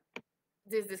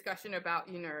this discussion about,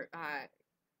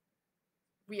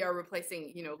 we are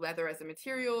replacing, leather as a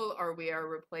material, or we are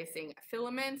replacing a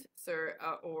filament,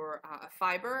 or a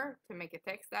fiber to make a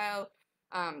textile.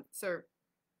 So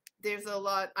there's a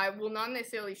lot. I will not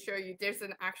necessarily show you. There's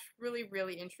an actually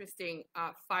really interesting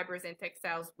fibres and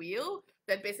textiles wheel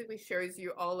that basically shows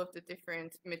you all of the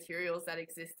different materials that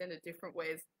exist and the different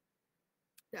ways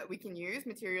that we can use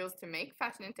materials to make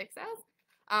fashion and textiles.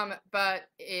 But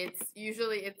it's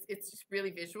just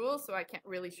really visual, so I can't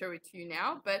really show it to you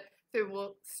now. But so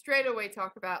we'll straight away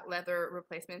talk about leather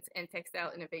replacements and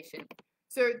textile innovation.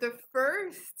 So the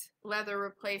first leather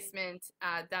replacement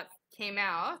that came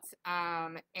out,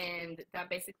 and that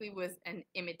basically was an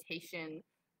imitation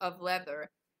of leather,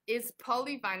 is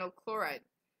polyvinyl chloride.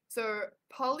 So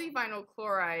polyvinyl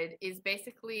chloride is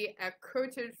basically a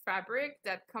coated fabric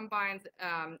that combines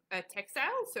a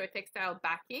textile, so a textile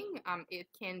backing. It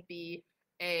can be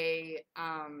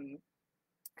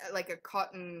like a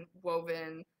cotton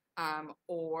woven,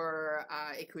 or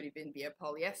it could even be a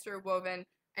polyester woven,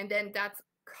 and then that's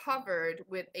covered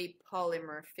with a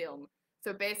polymer film.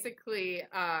 So basically,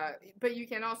 but you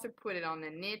can also put it on a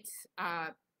knit,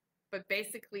 but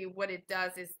basically what it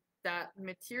does is that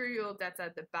material that's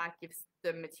at the back gives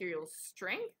the material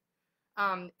strength,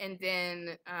 and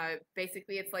then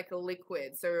basically it's like a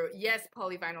liquid. So yes,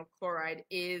 polyvinyl chloride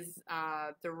is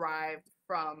derived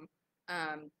from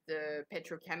the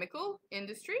petrochemical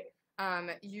industry.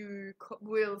 You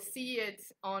will see it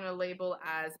on a label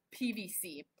as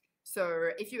PVC. So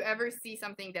if you ever see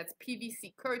something that's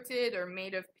PVC coated or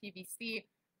made of PVC,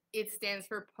 it stands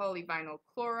for polyvinyl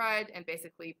chloride, and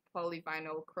basically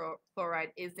polyvinyl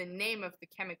chloride is the name of the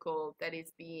chemical that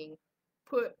is being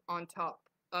put on top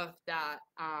of that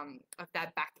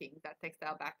backing, that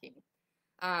textile backing.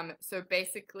 So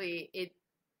basically,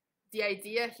 the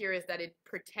idea here is that it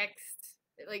protects.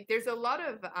 Like, there's a lot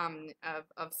of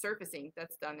surfacing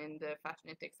that's done in the fashion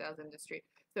and textiles industry.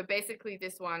 So basically,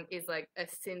 this one is like a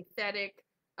synthetic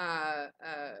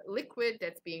liquid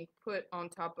that's being put on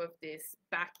top of this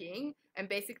backing, and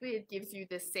basically it gives you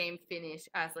the same finish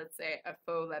as, let's say, a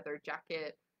faux leather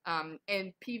jacket.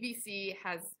 And PVC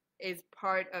is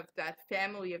part of that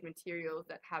family of materials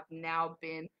that have now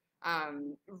been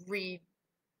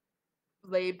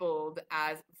relabeled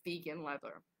as vegan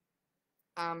leather.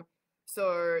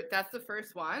 So that's the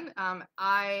first one.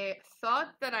 I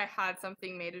thought that I had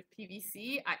something made of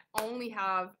PVC. I only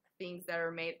have things that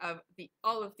are made of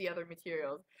all of the other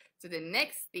materials. So the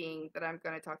next thing that I'm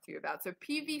going to talk to you about, so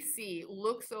PVC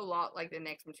looks a lot like the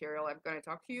next material I'm going to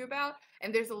talk to you about,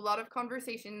 and there's a lot of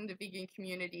conversation in the vegan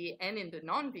community and in the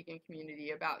non-vegan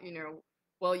community about, you know,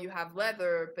 well, you have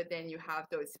leather, but then you have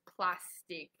those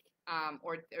plastic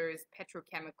or there's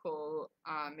petrochemical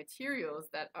materials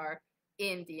that are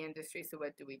in the industry. So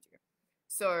what do we do?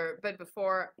 So, but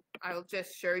before, I'll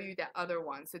just show you the other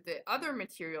one. So the other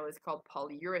material is called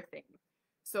polyurethane.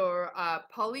 So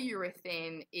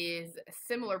polyurethane is a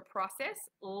similar process,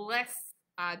 less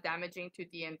damaging to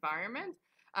the environment.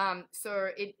 So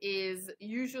it is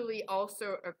usually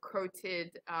also a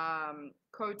coated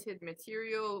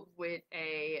material with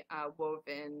a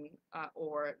woven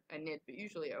or a knit, but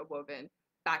usually a woven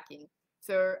backing.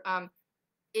 So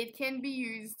it can be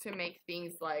used to make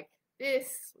things like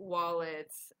this,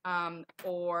 wallets,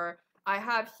 or I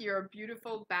have here a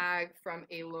beautiful bag from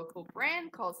a local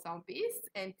brand called Saint-Vice,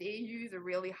 and they use a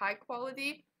really high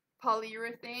quality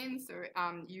polyurethane. So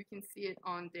you can see it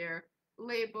on their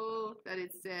label that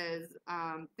it says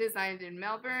designed in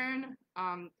Melbourne,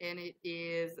 and it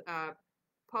is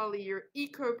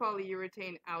eco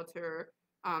polyurethane outer,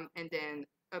 and then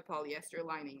a polyester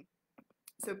lining.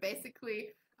 So basically,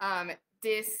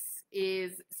 this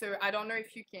is, so I don't know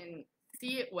if you can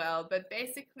see it well, but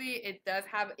basically it does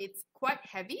have, it's quite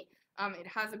heavy. It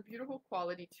has a beautiful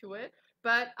quality to it,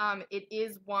 but it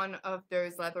is one of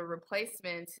those leather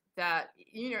replacements that,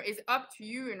 you know, is up to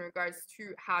you in regards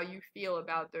to how you feel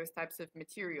about those types of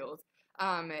materials.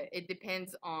 It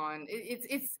depends on,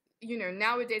 it's, you know,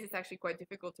 nowadays it's actually quite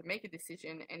difficult to make a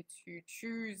decision and to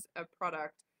choose a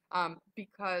product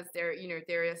because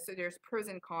there's pros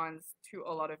and cons to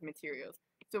a lot of materials.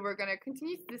 So we're going to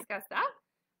continue to discuss that.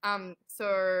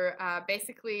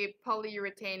 Basically,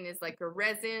 polyurethane is like a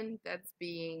resin that's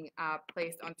being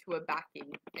placed onto a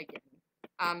backing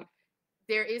again.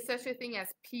 There is such a thing as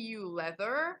PU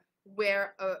leather,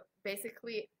 where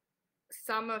basically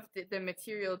some of the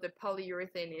material, the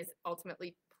polyurethane, is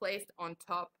ultimately placed on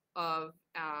top of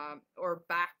or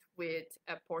backed with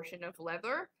a portion of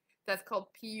leather. That's called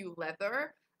PU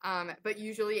leather. But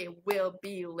usually it will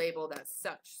be labeled as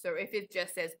such. So if it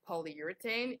just says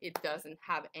polyurethane, it doesn't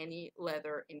have any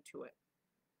leather into it.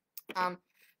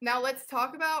 Now let's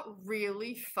talk about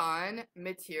really fun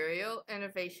material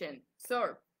innovation.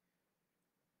 So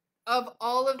of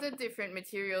all of the different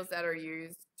materials that are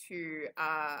used to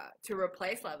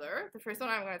replace leather, the first one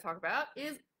I'm going to talk about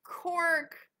is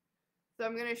cork. So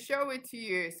I'm going to show it to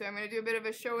you. So I'm going to do a bit of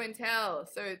a show and tell.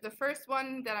 So the first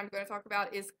one that I'm going to talk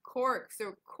about is cork.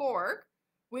 So cork,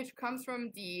 which comes from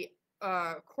the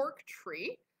cork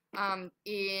tree.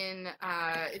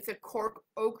 It's a cork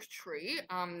oak tree.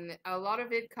 A lot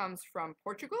of it comes from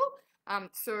Portugal.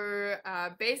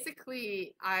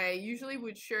 Basically, I usually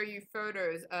would show you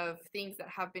photos of things that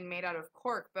have been made out of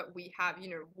cork, but we have, you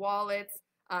know, wallets.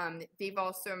 They've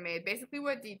also made, basically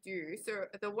what they do, so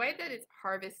the way that it's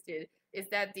harvested is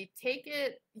that they take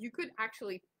it, you could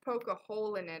actually poke a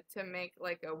hole in it to make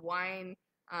like a wine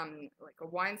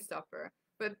stopper.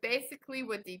 But basically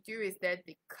what they do is that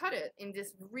they cut it in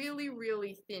this really,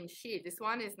 really thin sheet. This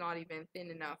one is not even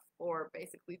thin enough for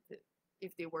basically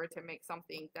if they were to make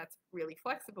something that's really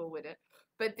flexible with it.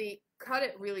 But they cut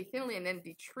it really thinly and then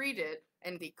they treat it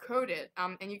and they coat it.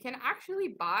 And you can actually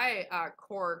buy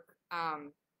cork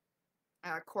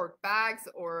bags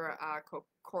or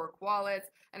cork wallets.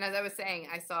 And as I was saying,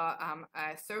 I saw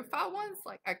a sofa once,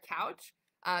 like a couch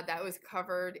that was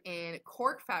covered in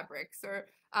cork fabric. So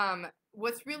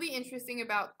what's really interesting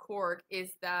about cork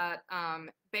is that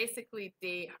basically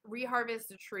they reharvest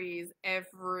the trees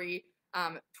every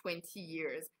 20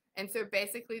 years. And so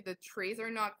basically the trees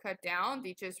are not cut down,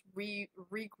 they just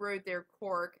regrow their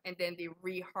cork and then they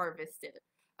reharvest it.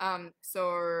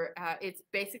 It's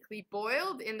basically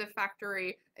boiled in the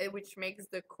factory, which makes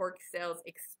the cork cells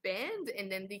expand,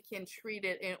 and then they can treat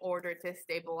it in order to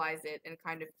stabilize it and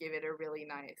kind of give it a really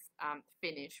nice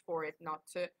finish for it not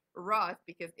to rot,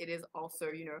 because it is also,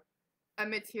 you know, a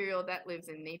material that lives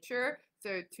in nature.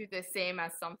 So to the same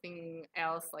as something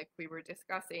else like we were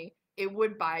discussing, it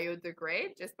would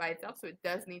biodegrade just by itself. So it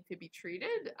does need to be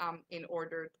treated in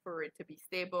order for it to be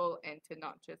stable and to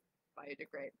not just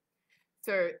biodegrade.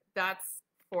 So that's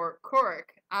for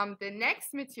cork. The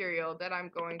next material that I'm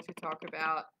going to talk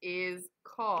about is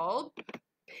called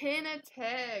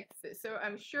Pinatex. So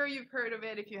I'm sure you've heard of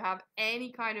it if you have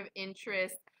any kind of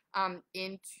interest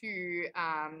into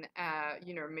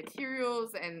you know,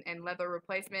 materials and leather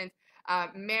replacement.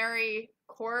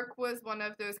 Cork was one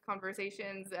of those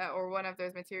conversations or one of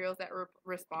those materials that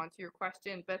respond to your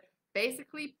question. But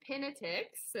basically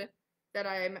Pinatex that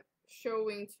I'm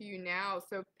showing to you now.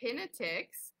 So Pinatex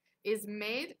is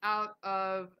made out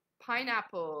of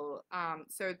pineapple.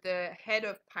 So the head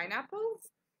of pineapples,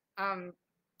 um,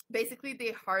 basically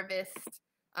they harvest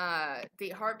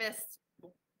the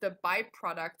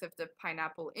byproduct of the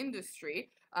pineapple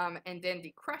industry, and then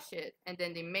they crush it and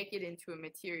then they make it into a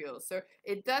material. So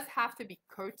it does have to be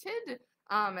coated.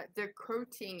 The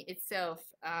coating itself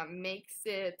makes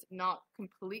it not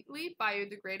completely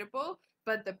biodegradable,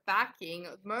 but the backing,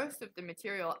 most of the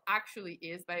material actually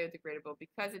is biodegradable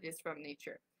because it is from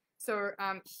nature. So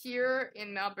here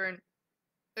in Melbourne,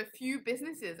 a few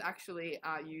businesses actually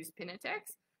use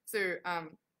Pinatex. So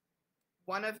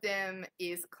one of them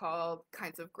is called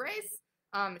Kinds of Grace.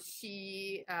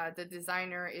 The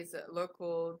designer, is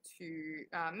local to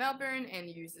Melbourne and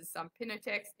uses some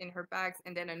Pinatex in her bags.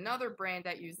 And then another brand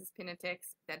that uses Pinatex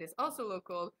that is also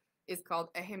local is called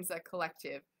Ahimsa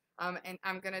Collective. And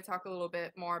I'm going to talk a little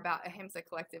bit more about Ahimsa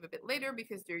Collective a bit later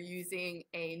because they're using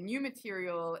a new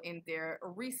material in their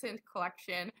recent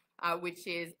collection, which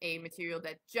is a material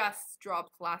that just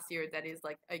dropped last year that is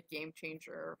like a game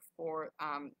changer for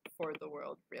the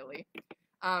world, really.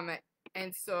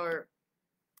 And so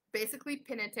basically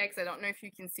Pinatex, I don't know if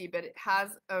you can see, but it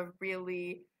has a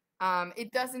really,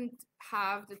 it doesn't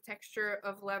have the texture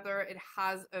of leather. It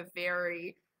has a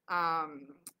very,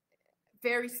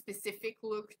 very specific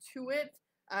look to it.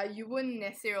 You wouldn't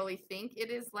necessarily think it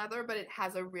is leather, but it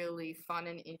has a really fun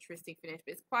and interesting finish.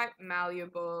 It's quite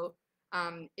malleable.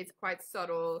 It's quite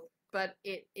subtle, but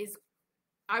it is,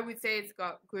 I would say it's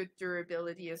got good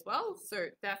durability as well. So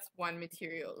that's one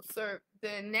material. So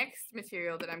the next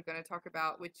material that I'm going to talk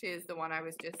about, which is the one I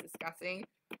was just discussing,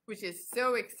 which is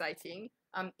so exciting,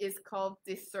 is called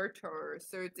Deserter.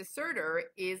 So Deserter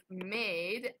is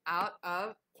made out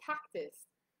of cactus.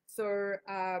 So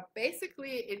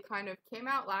basically it kind of came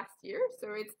out last year.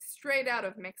 So it's straight out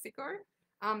of Mexico.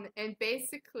 And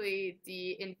basically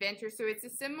the inventor, so it's a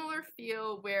similar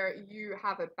feel where you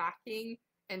have a backing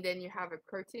and then you have a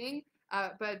coating.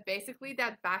 But basically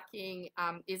that backing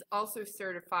is also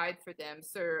certified for them.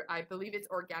 So I believe it's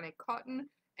organic cotton,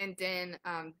 and then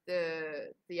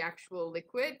the actual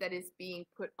liquid that is being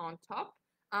put on top,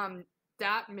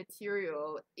 that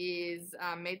material is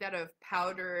made out of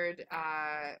powdered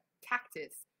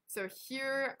cactus. So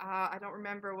here, I don't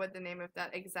remember what the name of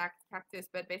that exact cactus,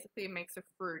 but basically it makes a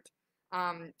fruit.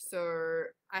 So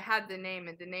I had the name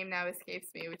and the name now escapes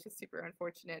me, which is super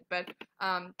unfortunate. But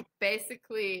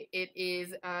basically it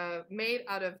is made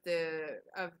out of the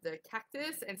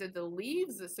cactus, and so the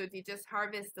leaves. So they just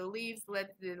harvest the leaves,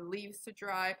 let the leaves to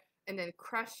dry, and then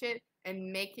crush it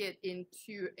and make it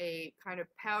into a kind of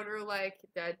powder like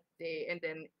that. And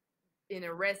then in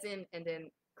a resin and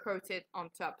then coat it on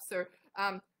top. So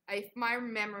if my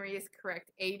memory is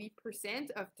correct,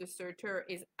 80% of Deserter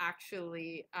is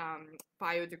actually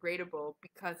biodegradable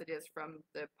because it is from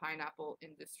the pineapple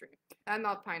industry.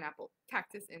 Not pineapple,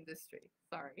 cactus industry,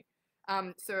 sorry.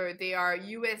 So they are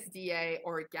USDA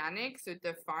organic, so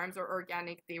the farms are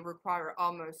organic. They require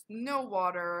almost no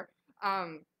water.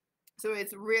 So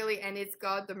it's really, and it's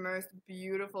got the most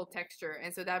beautiful texture.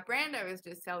 And so that brand I was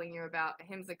just telling you about,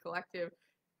 Ahimsa Collective,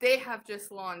 they have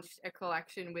just launched a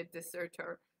collection with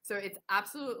Deserter. So it's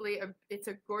absolutely, it's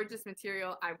a gorgeous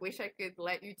material. I wish I could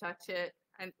let you touch it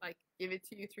and like give it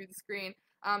to you through the screen.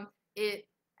 It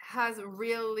has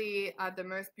really the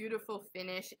most beautiful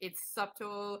finish. It's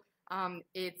subtle.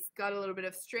 It's got a little bit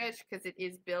of stretch because it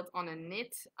is built on a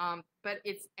knit. But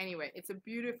anyway, it's a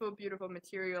beautiful, beautiful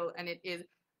material, and it is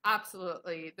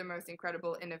absolutely the most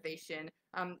incredible innovation.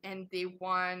 And they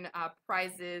won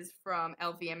prizes from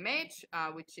LVMH,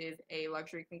 which is a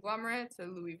luxury conglomerate, so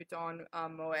Louis Vuitton,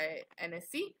 Moet,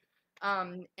 NSC.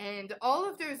 And all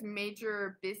of those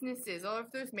major businesses, all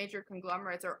of those major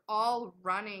conglomerates are all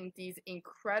running these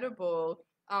incredible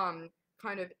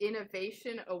kind of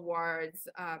innovation awards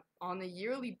on a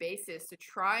yearly basis to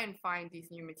try and find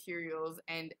these new materials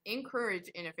and encourage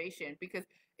innovation, because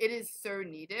it is so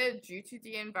needed due to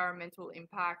the environmental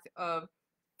impact of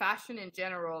fashion in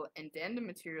general and then the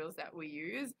materials that we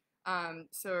use.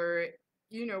 So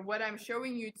you know, what I'm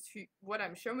showing you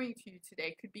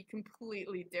today could be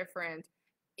completely different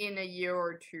in a year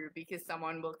or two, because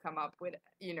someone will come up with,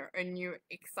 you know, a new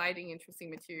exciting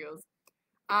interesting materials.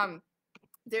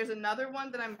 There's another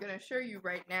one that I'm going to show you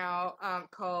right now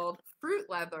called fruit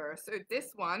leather. So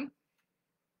this one,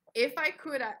 if I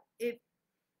could,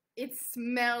 it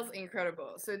smells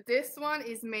incredible. So this one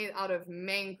is made out of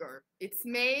mango. It's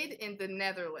made in the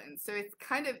Netherlands. So it's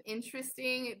kind of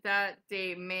interesting that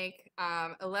they make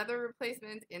a leather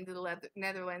replacement in the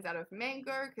Netherlands out of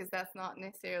mango, because that's not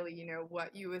necessarily, you know,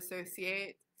 what you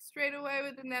associate straight away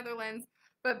with the Netherlands.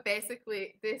 But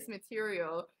basically this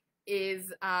material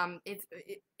is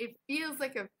it feels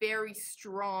like a very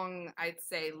strong, I'd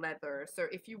say, leather. So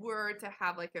if you were to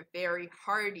have like a very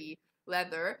hardy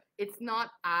leather, it's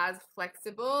not as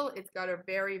flexible. It's got a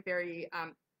very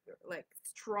like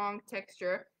strong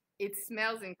texture. It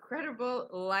smells incredible,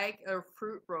 like a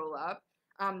fruit roll up.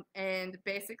 And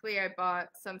basically I bought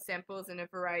some samples in a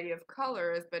variety of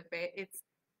colors, but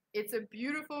it's a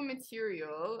beautiful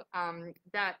material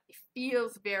that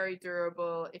feels very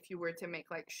durable if you were to make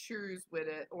like shoes with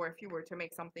it, or if you were to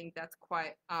make something that's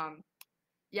quite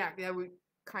yeah, that would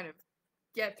kind of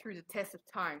get through the test of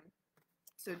time.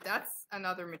 So that's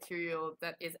another material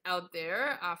that is out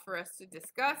there for us to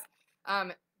discuss.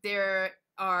 There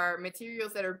are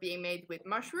materials that are being made with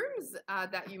mushrooms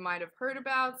that you might have heard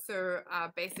about. So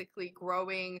basically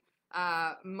growing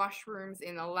mushrooms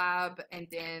in a lab and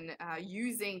then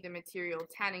using the material,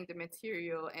 tanning the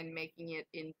material and making it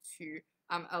into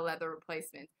a leather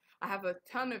replacement. I have a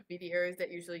ton of videos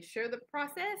that usually show the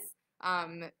process.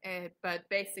 But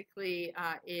basically,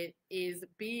 it is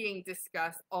being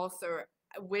discussed also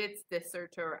with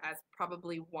Deserter as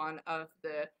probably one of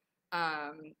the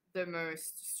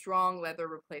most strong leather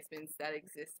replacements that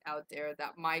exist out there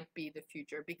that might be the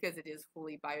future, because it is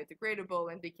fully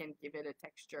biodegradable and they can give it a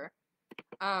texture.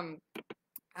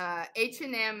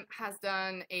 H&M has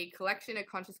done a collection, a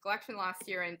conscious collection last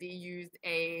year, and they used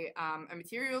a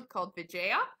material called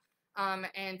Vigea.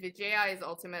 And Vigea is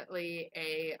ultimately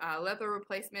a leather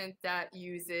replacement that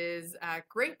uses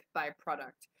grape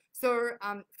byproduct. So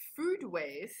food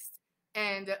waste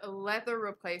and leather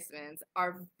replacements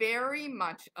are very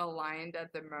much aligned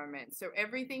at the moment. So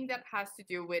everything that has to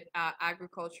do with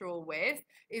agricultural waste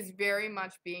is very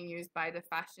much being used by the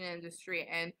fashion industry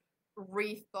and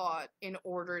rethought in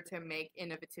order to make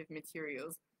innovative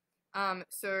materials.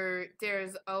 So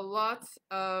there's a lot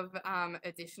of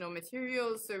additional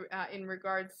materials. So in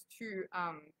regards to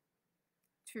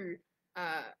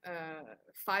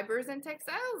fibers and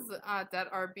textiles that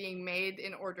are being made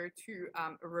in order to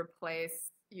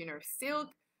replace, you know, silk.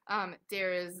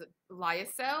 There is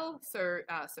lyocell. So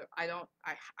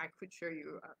I could show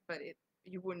you, but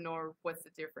you wouldn't know what's the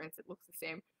difference. It looks the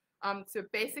same. So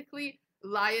basically,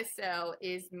 lyocell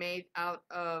is made out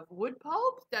of wood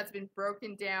pulp that's been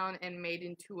broken down and made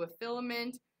into a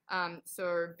filament.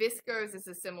 So viscose is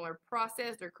a similar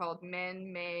process. They're called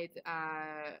man-made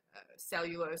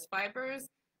cellulose fibers.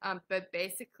 But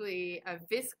basically,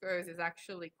 viscose is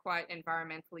actually quite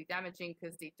environmentally damaging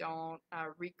because they don't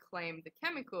reclaim the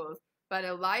chemicals. But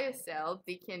a lyocell,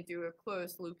 they can do a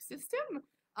closed loop system.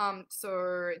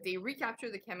 So they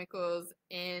recapture the chemicals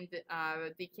and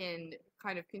they can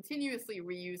kind of continuously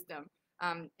reuse them.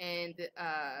 And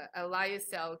a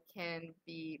lyocell can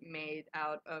be made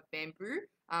out of bamboo.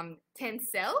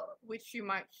 Tencel, which you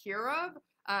might hear of.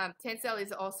 Tencel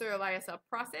is also a lyocell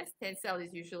process. Tencel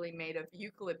is usually made of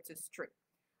eucalyptus tree.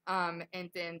 And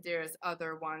then there's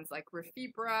other ones like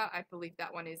Refibra. I believe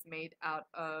that one is made out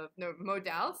of, no,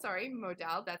 Modal,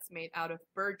 that's made out of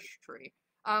birch tree.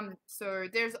 So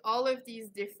there's all of these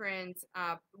different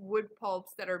wood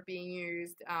pulps that are being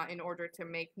used in order to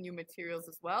make new materials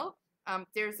as well.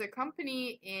 There's a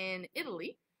company in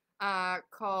Italy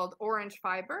called Orange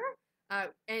Fiber,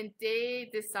 and they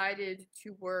decided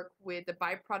to work with the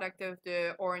byproduct of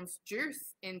the orange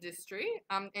juice industry,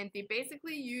 and they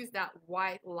basically use that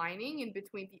white lining in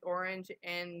between the orange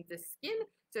and the skin.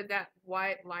 So that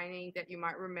white lining that you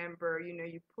might remember, you know,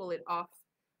 you pull it off.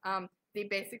 They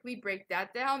basically break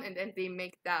that down and then they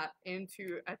make that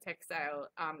into a textile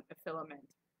filament.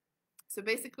 So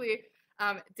basically,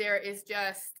 there is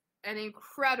just an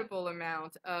incredible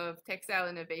amount of textile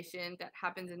innovation that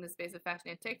happens in the space of fashion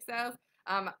and textiles.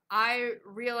 I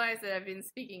realize that I've been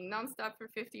speaking nonstop for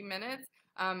 50 minutes.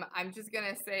 I'm just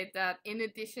going to say that in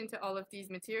addition to all of these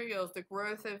materials, the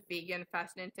growth of vegan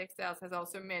fashion and textiles has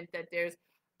also meant that there's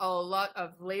a lot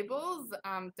of labels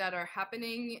that are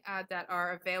happening, that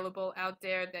are available out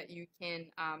there that you can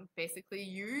basically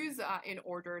use in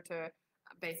order to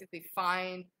basically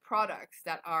find products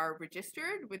that are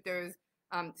registered with those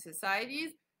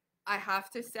societies. I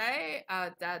have to say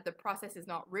that the process is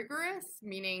not rigorous,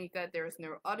 meaning that there's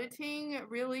no auditing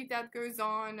really that goes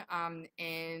on,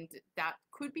 and that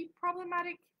could be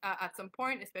problematic at some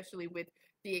point, especially with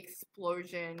the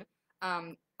explosion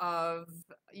of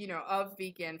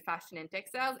vegan fashion and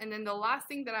textiles. And then the last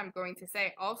thing that I'm going to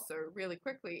say also really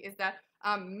quickly is that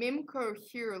Mimco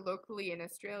here locally in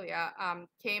Australia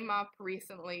came up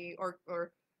recently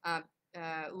or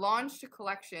launched a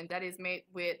collection that is made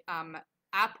with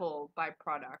apple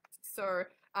byproduct. So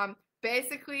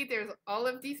basically there's all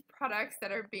of these products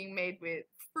that are being made with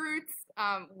fruits,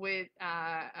 with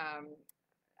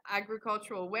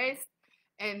agricultural waste.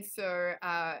 And so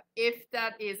if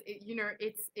that is,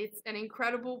 it's an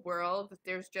incredible world.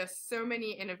 There's just so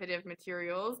many innovative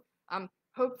materials.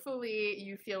 Hopefully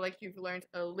you feel like you've learned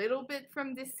a little bit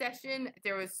from this session.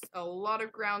 There was a lot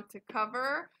of ground to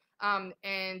cover. And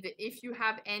if you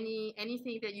have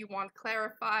anything that you want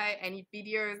clarify, any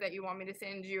videos that you want me to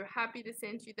send you, happy to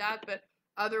send you that. But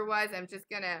otherwise, I'm just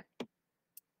gonna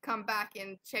come back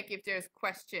and check if there's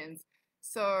questions.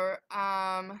 So,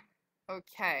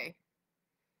 okay.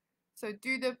 So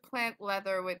do the plant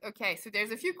leather with, okay, so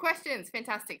there's a few questions.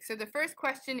 Fantastic. So the first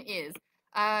question is,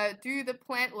 do the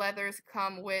plant leathers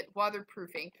come with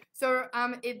waterproofing? So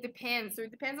it depends. So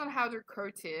it depends on how they're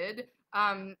coated.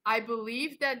 I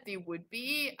believe that they would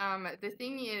be. The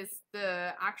thing is,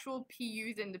 the actual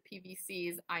PUs and the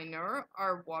PVCs I know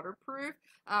are waterproof.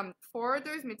 For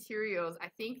those materials, I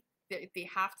think that they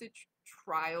have to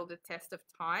trial the test of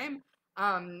time.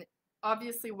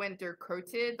 Obviously when they're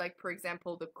coated, like for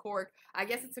example the cork, I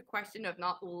guess it's a question of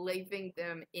not leaving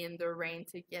them in the rain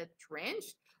to get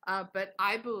drenched, but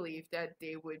I believe that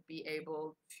they would be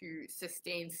able to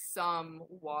sustain some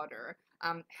water.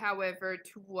 However,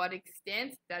 to what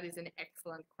extent, that is an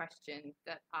excellent question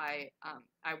that I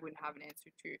wouldn't have an answer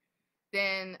to.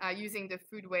 Then using the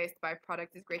food waste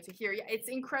byproduct is great to hear. Yeah, it's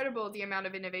incredible the amount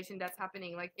of innovation that's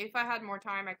happening. Like if I had more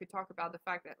time, I could talk about the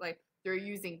fact that like they're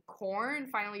using corn,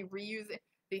 finally reusing.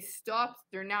 They stopped.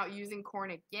 They're now using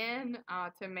corn again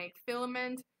to make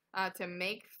filament, to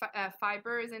make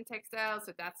fibers and textiles.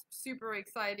 So that's super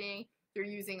exciting. They're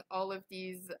using all of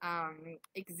these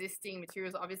existing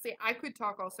materials. Obviously, I could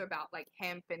talk also about like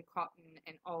hemp and cotton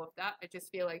and all of that. I just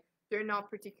feel like they're not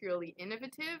particularly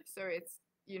innovative. So it's,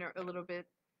 a little bit,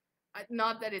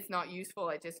 not that it's not useful.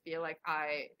 I just feel like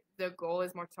the goal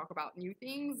is more to talk about new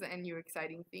things and new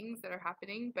exciting things that are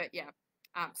happening. But yeah,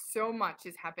 so much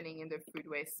is happening in the food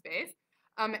waste space.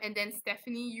 And then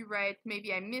Stephanie, you write,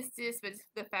 maybe I missed this, but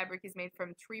the fabric is made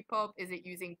from tree pulp. Is it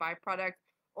using byproduct?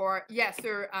 Or yeah,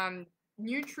 so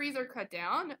new trees are cut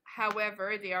down.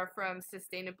 However, they are from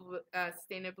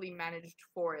sustainably managed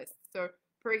forests. So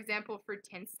for example, for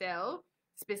tencel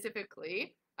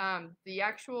specifically, the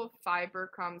actual fiber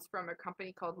comes from a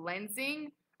company called Lenzing,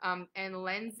 and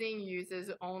Lenzing uses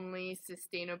only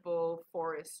sustainable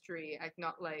forestry, like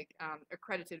not like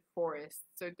accredited forests.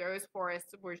 So those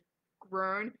forests were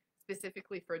grown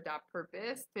specifically for that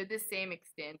purpose to the same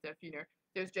extent of,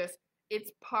 there's just, it's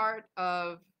part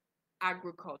of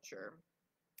agriculture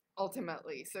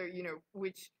ultimately. So,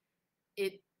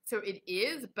 so it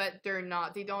is, but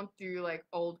they don't do like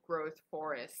old growth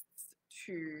forests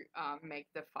to make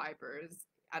the fibers.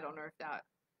 I don't know if that,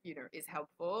 is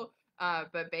helpful.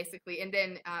 But basically, and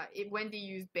then when they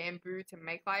use bamboo to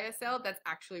make lyocell, that's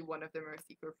actually one of the most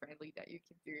eco-friendly that you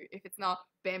can do. If it's not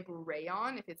bamboo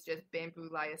rayon, if it's just bamboo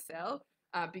lyocell,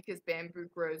 because bamboo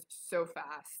grows so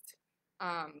fast.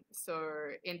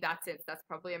 So in that sense, that's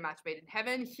probably a match made in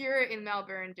heaven. Here in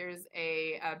Melbourne, there's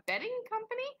a bedding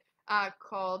company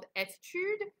called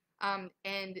Etude,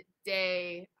 and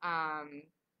they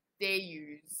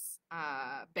use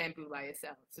bamboo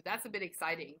lyocell. So that's a bit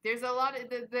exciting. There's a lot of,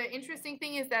 the interesting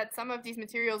thing is that some of these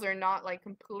materials are not like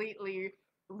completely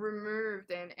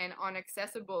removed and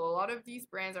inaccessible. A lot of these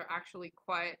brands are actually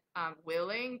quite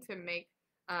willing to make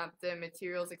the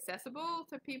materials accessible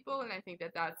to people, and I think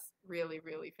that that's really,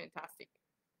 really fantastic.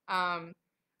 Are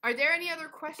there any other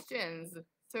questions?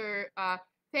 So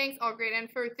thanks, all great, and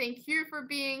thank you for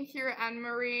being here,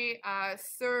 Anne-Marie.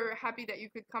 So happy that you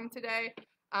could come today.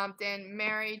 Then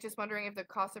Mary, just wondering if the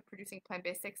cost of producing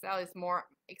plant-based textile is more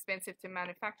expensive to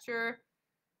manufacture.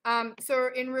 So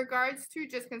in regards to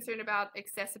just concern about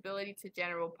accessibility to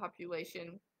general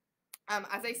population,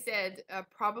 as I said,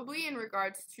 probably in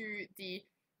regards to the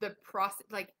process,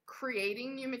 like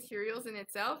creating new materials in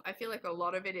itself, I feel like a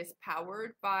lot of it is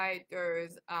powered by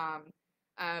those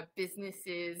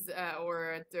businesses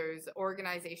or those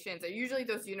organizations, or usually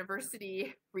those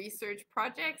university research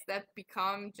projects that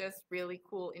become just really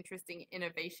cool, interesting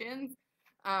innovations.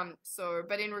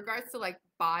 But in regards to like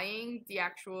buying the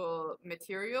actual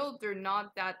material, they're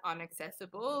not that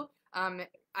inaccessible. I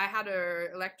had a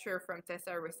lecture from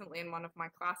Tessa recently in one of my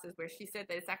classes where she said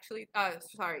that it's actually,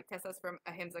 Tessa's from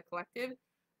Ahimsa Collective.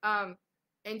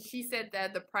 And she said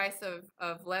that the price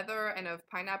of leather and of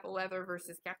pineapple leather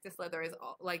versus cactus leather is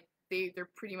all, like they're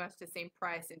pretty much the same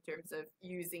price in terms of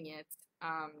using it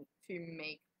to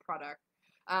make product.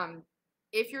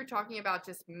 If you're talking about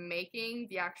just making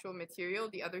the actual material,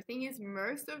 the other thing is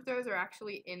most of those are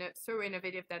actually so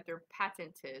innovative that they're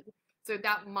patented. So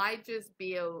that might just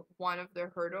be one of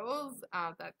the hurdles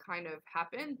that kind of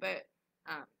happen, but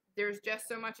there's just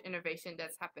so much innovation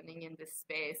that's happening in this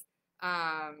space,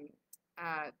 that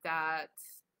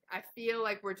I feel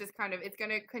like we're just kind of, it's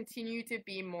going to continue to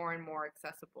be more and more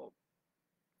accessible.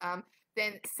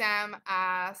 Then Sam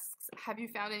asks, have you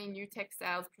found any new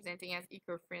textiles presenting as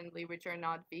eco-friendly which are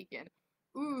not vegan?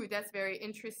 Ooh, that's very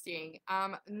interesting.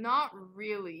 Not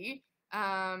really.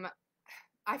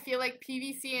 I feel like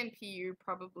PVC and PU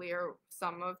probably are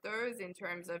some of those in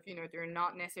terms of, they're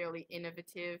not necessarily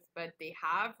innovative, but they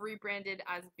have rebranded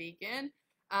as vegan.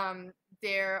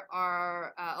 There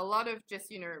are a lot of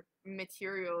just,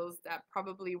 materials that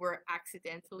probably were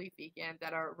accidentally vegan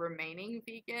that are remaining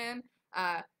vegan.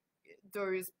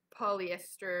 Those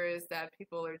polyesters that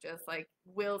people are just like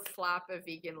will slap a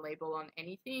vegan label on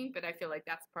anything, but I feel like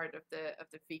that's part of the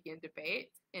vegan debate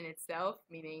in itself,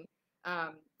 meaning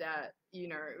that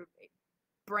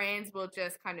brands will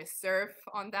just kind of surf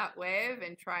on that wave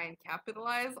and try and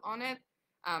capitalize on it.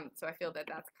 So I feel that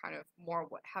that's kind of more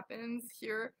what happens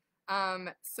here.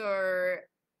 So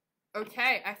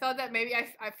okay, I thought that maybe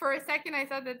I for a second I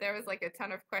thought that there was like a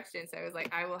ton of questions. So I was like,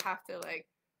 I will have to like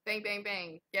bang, bang,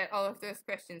 bang, get all of those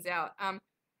questions out.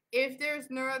 If there's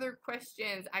no other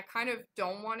questions, I kind of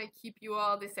don't want to keep you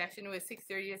all. This session was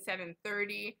 6:30 to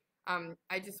 7:30.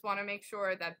 I just want to make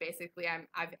sure that basically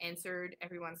I've answered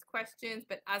everyone's questions.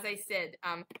 But as I said,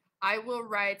 I will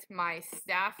write my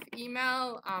staff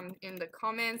email in the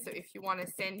comments. So if you want to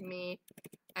send me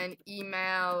an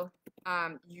email,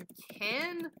 you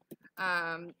can.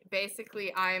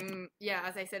 Basically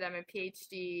as I said, I'm a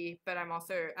PhD, but I'm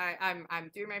also I'm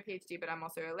doing my PhD, but I'm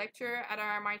also a lecturer at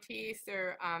RMIT.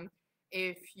 So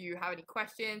if you have any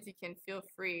questions, you can feel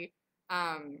free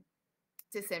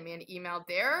to send me an email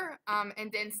there.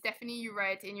 And then Stephanie, you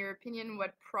write, in your opinion,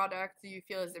 what product do you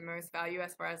feel is the most value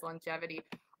as far as longevity?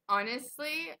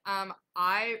 Honestly,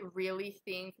 I really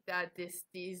think that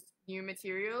these new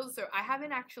materials, so I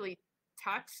haven't actually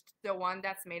touched the one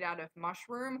that's made out of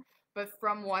mushroom, but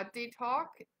from what they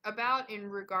talk about in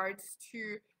regards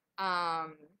to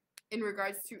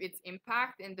its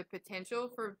impact and the potential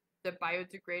for the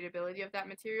biodegradability of that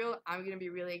material, I'm going to be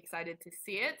really excited to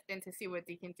see it and to see what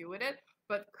they can do with it.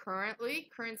 But current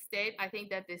state, I think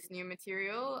that this new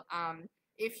material,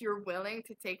 if you're willing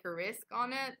to take a risk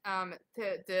on it,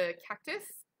 the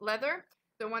cactus leather,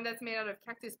 the one that's made out of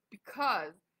cactus,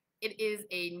 because it is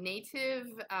a native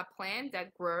plant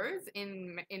that grows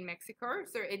in Mexico,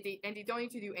 so they don't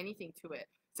need to do anything to it.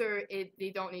 So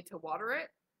they don't need to water it.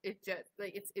 It just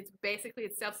like it's basically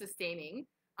it's self-sustaining.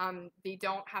 They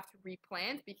don't have to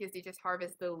replant because they just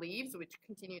harvest the leaves, which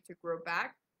continue to grow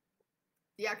back.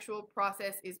 The actual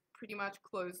process is pretty much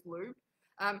closed loop.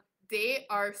 They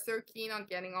are so keen on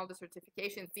getting all the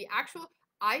certifications.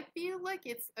 I feel like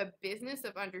it's a business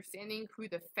of understanding who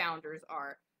the founders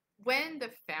are. When the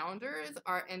founders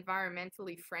are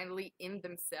environmentally friendly in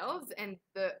themselves, and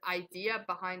the idea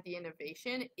behind the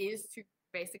innovation is to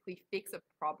basically fix a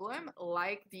problem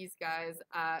like these guys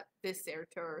at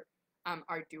Deserto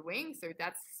are doing. So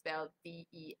that's spelled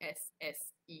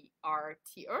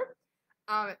DESSERTO.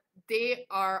 They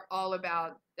are all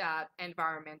about that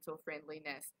environmental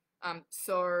friendliness.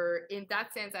 So in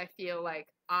that sense, I feel like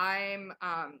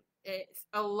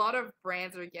a lot of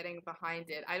brands are getting behind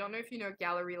it. I don't know if you know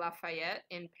Galeries Lafayette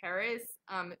in Paris.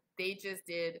 They just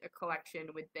did a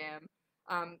collection with them.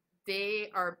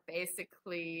 They are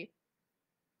basically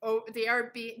they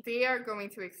are going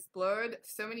to explode.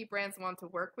 So many brands want to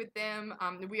work with them.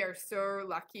 We are so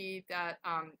lucky that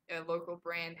a local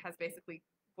brand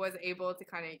was able to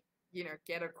kind of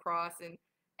get across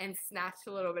and snatch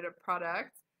a little bit of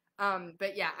product.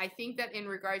 But yeah, I think that in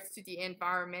regards to the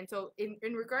environmental,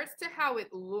 in regards to how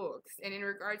it looks, and in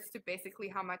regards to basically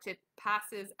how much it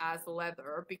passes as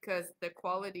leather, because the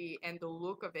quality and the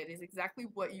look of it is exactly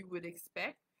what you would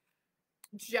expect.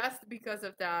 Just because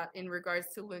of that, in regards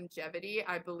to longevity,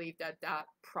 I believe that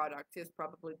product is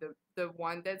probably the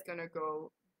one that's going to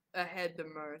go ahead the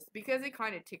most, because it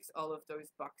kind of ticks all of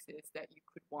those boxes that you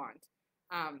could want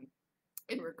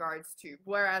in regards to,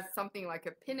 whereas something like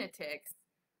a Pinatex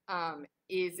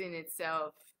is in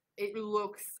itself, it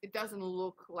doesn't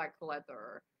look like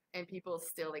leather, and people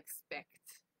still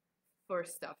expect for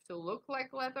stuff to look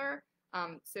like leather.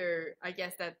 So I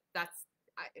guess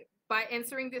by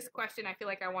answering this question, I feel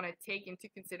like I want to take into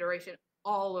consideration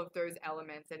all of those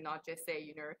elements and not just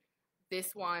say,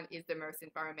 this one is the most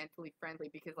environmentally friendly,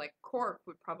 because like cork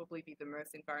would probably be the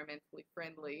most environmentally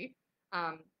friendly,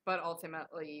 but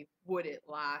ultimately, would it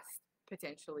last?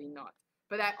 Potentially not.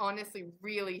 But I honestly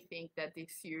really think that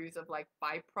this use of like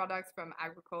byproducts from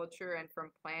agriculture and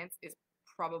from plants is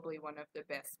probably one of the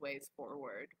best ways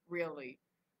forward, really.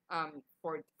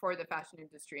 for the fashion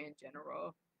industry in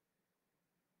general.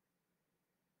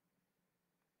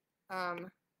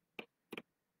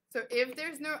 So if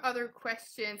there's no other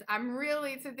questions,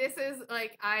 this is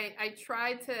like, I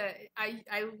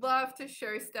love to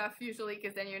show stuff usually,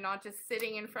 because then you're not just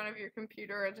sitting in front of your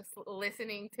computer or just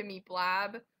listening to me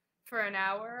blab for an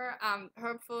hour.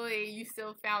 Hopefully you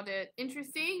still found it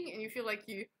interesting and you feel like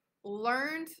you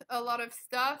learned a lot of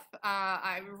stuff.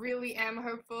 I really am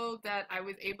hopeful that I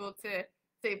was able to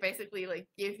say basically like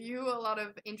give you a lot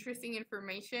of interesting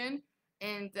information.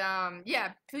 And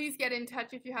yeah, please get in touch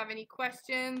if you have any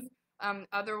questions.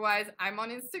 Otherwise, I'm on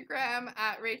Instagram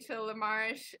at Rachel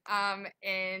Lamarche.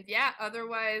 And yeah,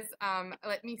 otherwise,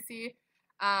 let me see.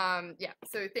 Yeah,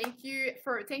 so thank you,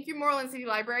 Moreland City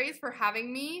Libraries, for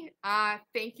having me.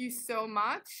 Thank you so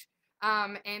much.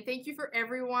 And thank you for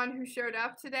everyone who showed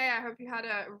up today. I hope you had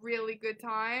a really good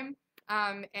time.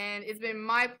 And it's been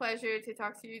my pleasure to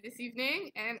talk to you this evening,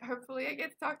 and hopefully I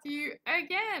get to talk to you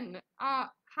again.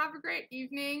 Have a great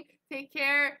evening. Take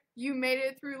care. You made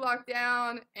it through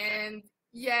lockdown, and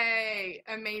yay,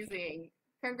 amazing.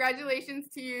 Congratulations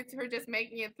to you for just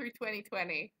making it through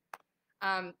 2020.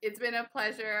 It's been a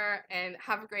pleasure, and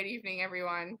have a great evening,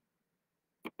 everyone.